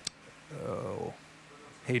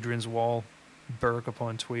Hadrian's Wall, Berwick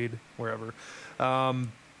upon Tweed, wherever.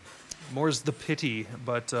 More's the pity,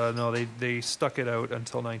 but no, they stuck it out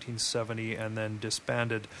until 1970 and then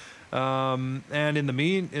disbanded. And in the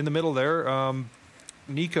middle there,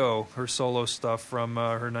 Nico, her solo stuff from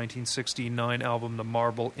her 1969 album, The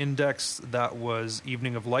Marble Index. That was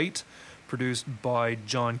Evening of Light, produced by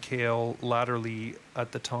John Cale, latterly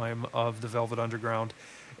at the time of the Velvet Underground,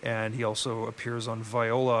 and he also appears on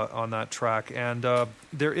viola on that track. And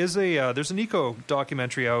there's a Nico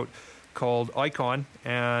documentary out called Icon,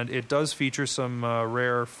 and it does feature some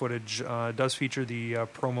rare footage. It does feature the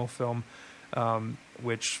promo film,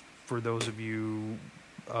 which for those of you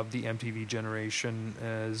of the MTV generation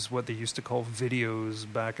is what they used to call videos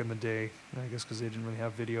back in the day, I guess, because they didn't really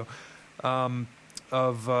have video.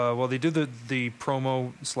 They do the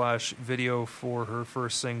promo / video for her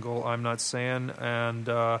first single, I'm Not Saying, and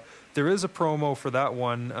there is a promo for that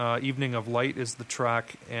one. Evening of Light is the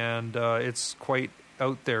track, and it's quite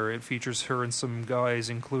out there. It features her and some guys,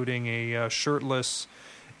 including a shirtless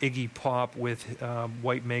Iggy Pop with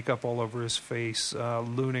white makeup all over his face,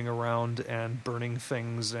 looning around and burning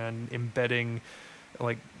things and embedding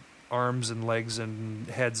like arms and legs and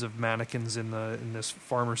heads of mannequins in this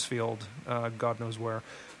farmer's field, God knows where.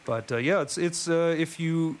 But yeah, it's if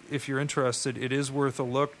you're interested, it is worth a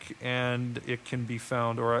look, and it can be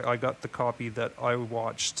found. Or I got the copy that I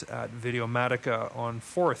watched at Videomatica on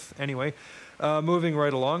 4th. Anyway. Moving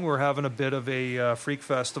right along, we're having a bit of a freak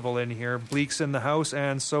festival in here. Bleak's in the house,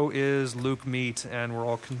 and so is Luke Meat, and we're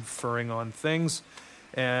all conferring on things.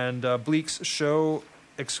 And Bleak's show,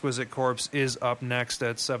 Exquisite Corpse, is up next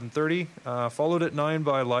at 7:30, followed at 9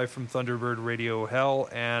 by Live from Thunderbird Radio Hell,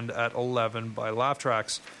 and at 11 by Laugh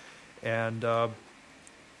Tracks. And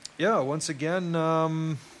once again,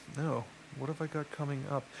 what have I got coming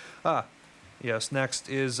up? Yes, next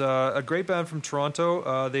is a great band from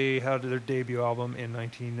Toronto. They had their debut album in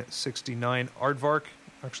 1969, Aardvark.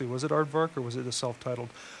 Actually, was it Aardvark or was it a self-titled?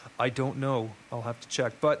 I don't know. I'll have to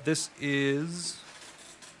check. But this is...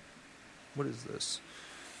 What is this?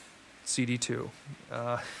 CD2.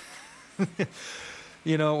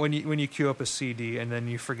 You know, when you queue up a CD and then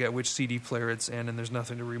you forget which CD player it's in and there's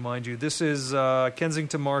nothing to remind you. This is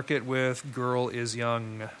Kensington Market with Girl Is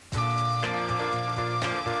Young.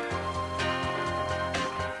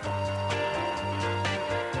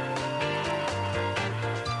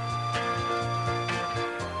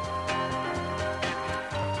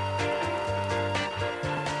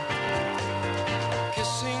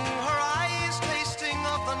 Kissing her eyes, tasting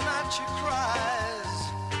of the night she cries,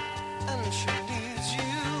 and she needs you.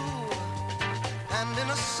 And in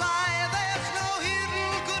a sigh, there's no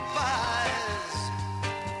hidden goodbyes,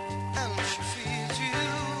 and she feeds you.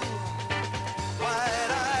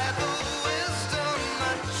 Wide-eyed, the wisdom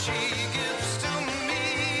that she gives to me.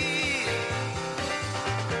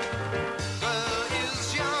 Girl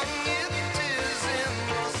is young, it is in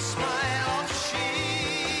the smile of she.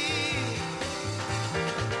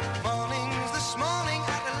 Mornings this morning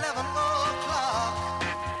at 11 o'clock,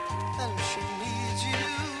 and she needs you.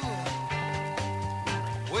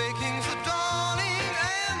 Waking's the dawning,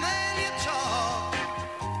 and then you talk,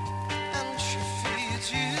 and she feeds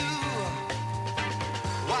you.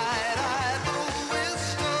 Wide-eyed, the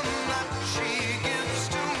wisdom that she gives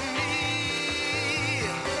to me.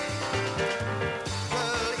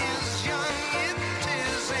 Girl is young, it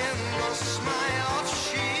is in the smile of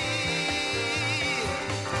she.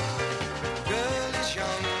 Girl is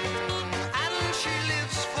young, and she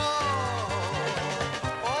lives for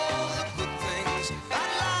all the good things that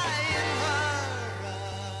lie in her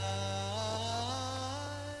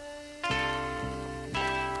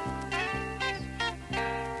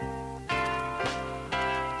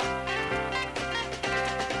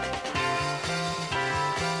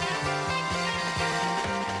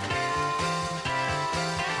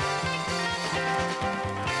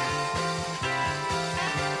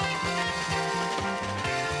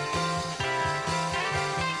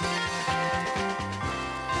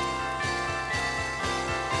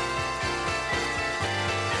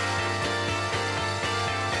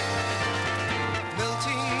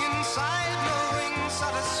melting inside, knowing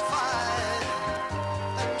satisfied,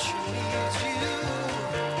 and she needs you.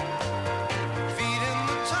 Feeding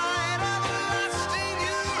the tide of lasting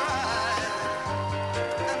you ride,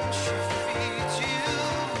 and she feeds you.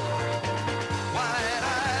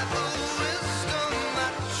 Wide-eyed, the wisdom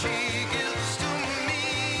that she gives to me.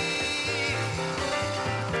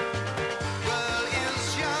 Girl is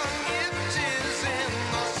young, it is in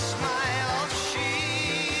the smile of she.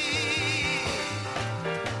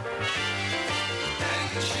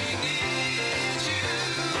 And she needs you.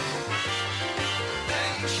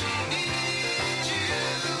 And she needs you.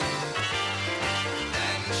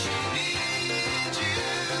 And she needs you.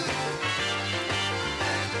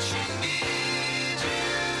 And she needs you.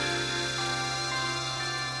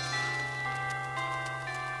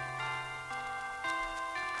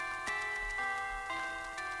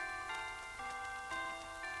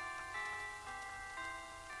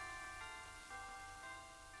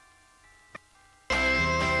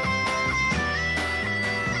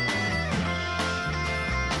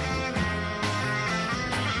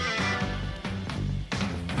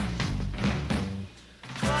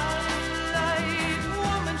 Twilight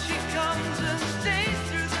woman, she comes and stays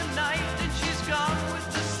through the night, and she's gone with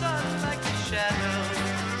the sun like a shadow.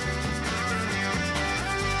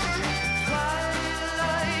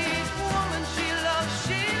 Twilight woman, she loves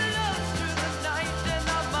through the night, and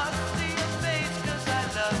I must see her face 'cause I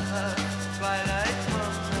love her. Twilight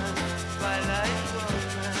woman, twilight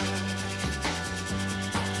woman.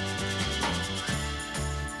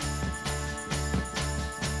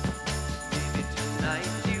 Maybe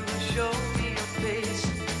tonight you will show me your face.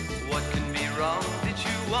 What can be wrong that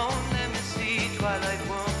you won't let me see, Twilight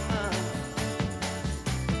woman?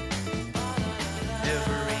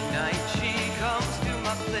 Every night she comes to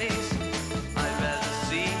my place. I'd rather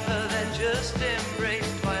see her than just embrace,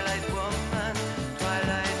 Twilight woman,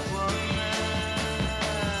 Twilight woman.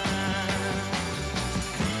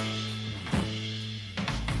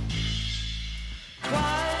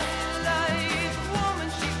 Twilight woman,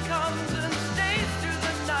 she comes and stays through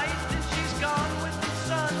the night, and she's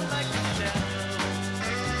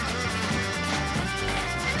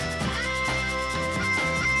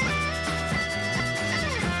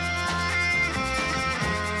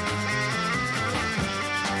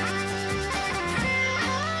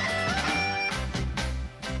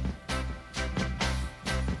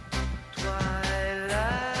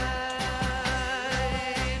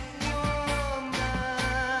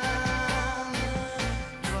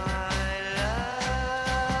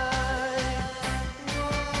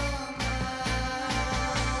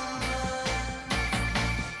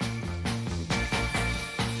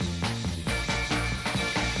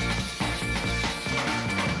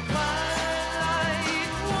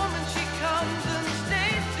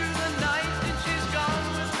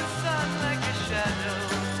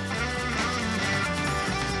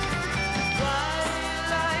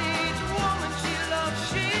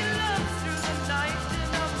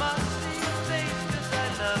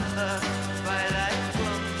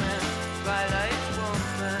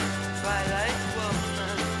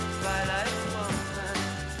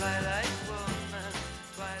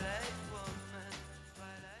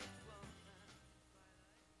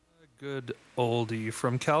Good oldie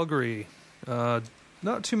from Calgary.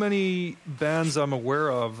 Not too many bands I'm aware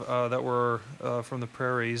of that were from the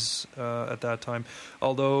prairies at that time,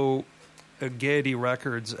 although Gaiety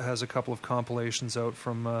Records has a couple of compilations out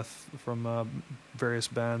from various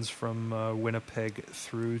bands from Winnipeg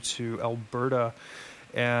through to Alberta,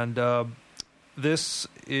 and this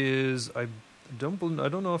is I don't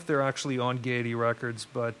know if they're actually on Gaiety Records,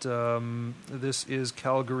 but this is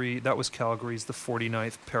Calgary. That was Calgary's The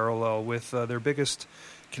 49th Parallel with their biggest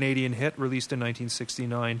Canadian hit released in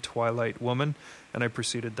 1969, Twilight Woman, and I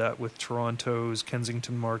preceded that with Toronto's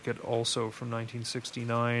Kensington Market, also from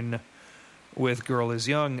 1969, with Girl Is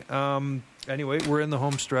Young. Anyway, we're in the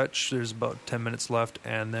home stretch. There's about 10 minutes left,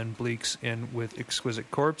 and then Bleak's in with Exquisite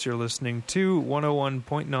Corpse. You're listening to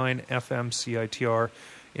 101.9 FM CITR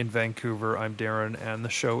in Vancouver. I'm Darren, and the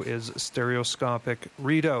show is Stereoscopic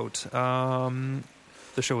Readout.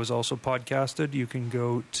 The show is also podcasted. You can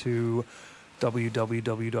go to www.citr.ca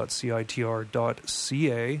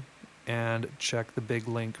and check the big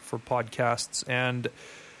link for podcasts. And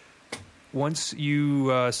once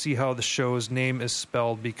you see how the show's name is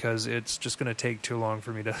spelled, because it's just going to take too long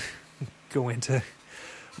for me to go into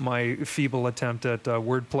my feeble attempt at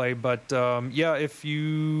wordplay. But yeah, if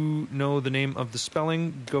you know the name of the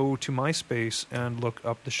spelling, go to MySpace and look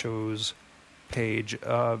up the show's page.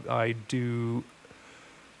 I do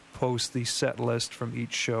post the set list from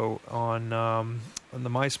each show on the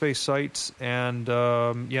MySpace site, and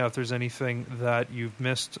yeah, if there's anything that you've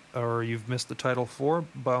missed or you've missed the title for,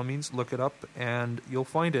 by all means look it up and you'll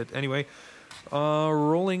find it. Anyway,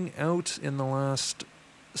 rolling out in the last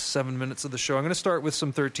 7 minutes of the show, I'm going to start with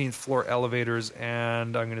some 13th Floor Elevators,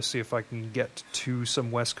 and I'm going to see if I can get to some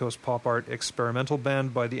West Coast pop art experimental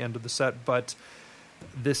band by the end of the set, but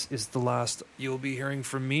this is the last you'll be hearing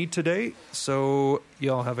from me today, so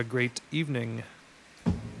y'all have a great evening.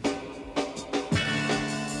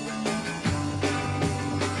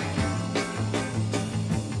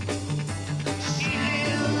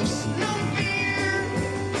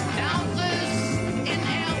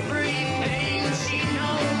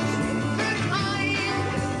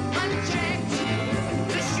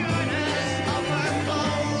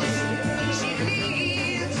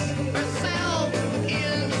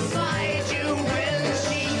 Inside you when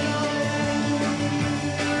she knows.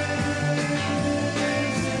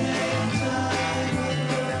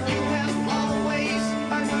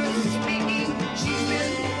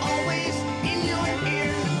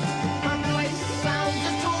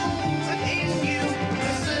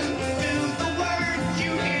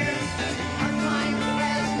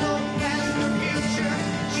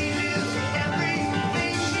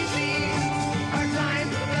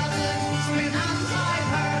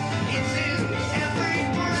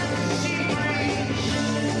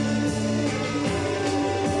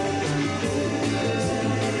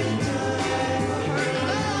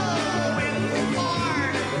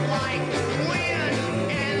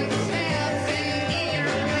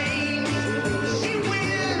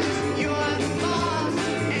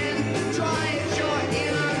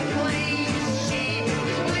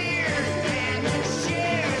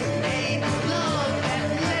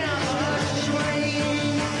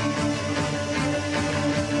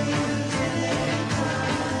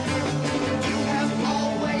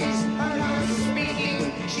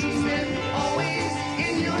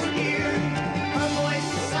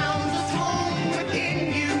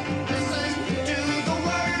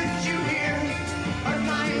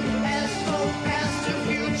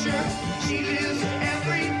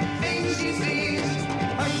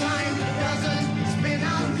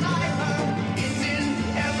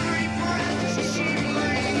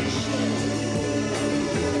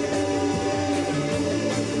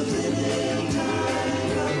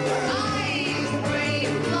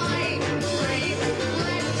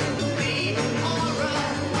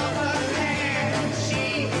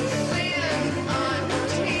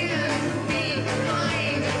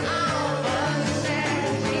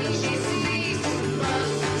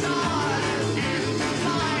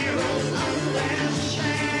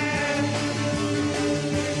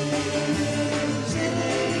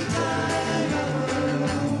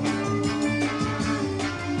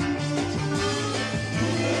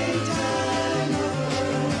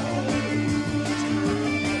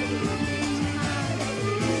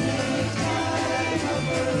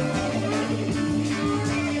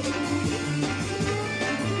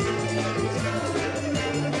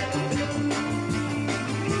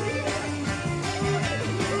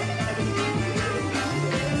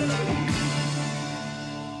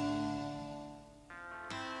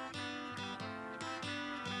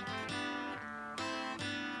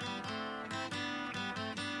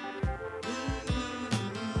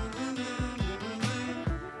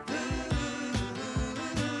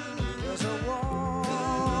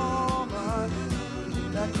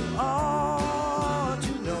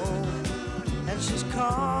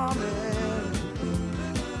 coming,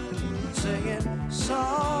 singing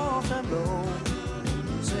soft and low,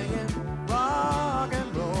 singing rock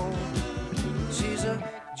and roll. She's a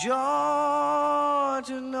joy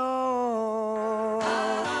to know.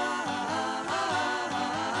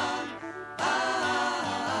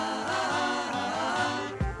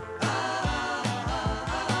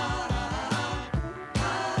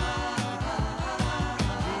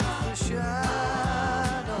 The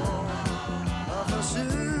shadow of a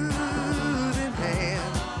soothing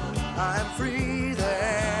hand, I'm free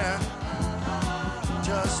there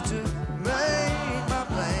just to make my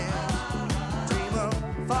plans. Dream of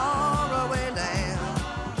faraway land,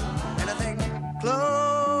 anything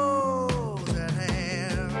close at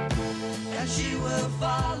hand, and she will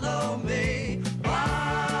follow me.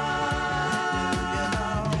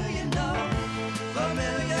 You know,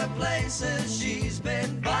 familiar places she's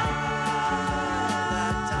been by.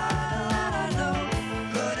 That I know,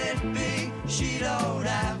 could it be she don't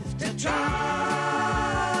have to try?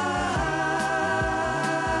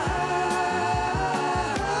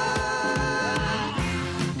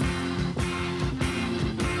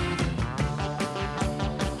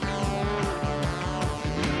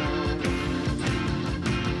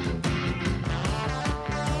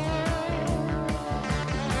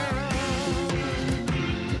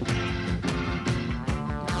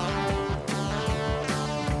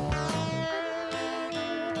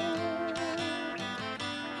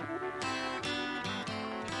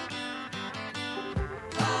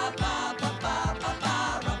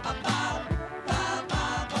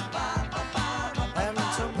 And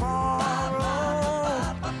tomorrow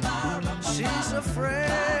she's a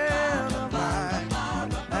friend of mine,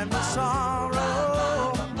 and with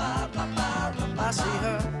sorrow I see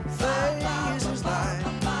her face is light.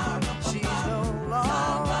 She's no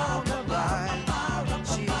longer blind,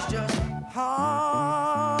 she's just hard.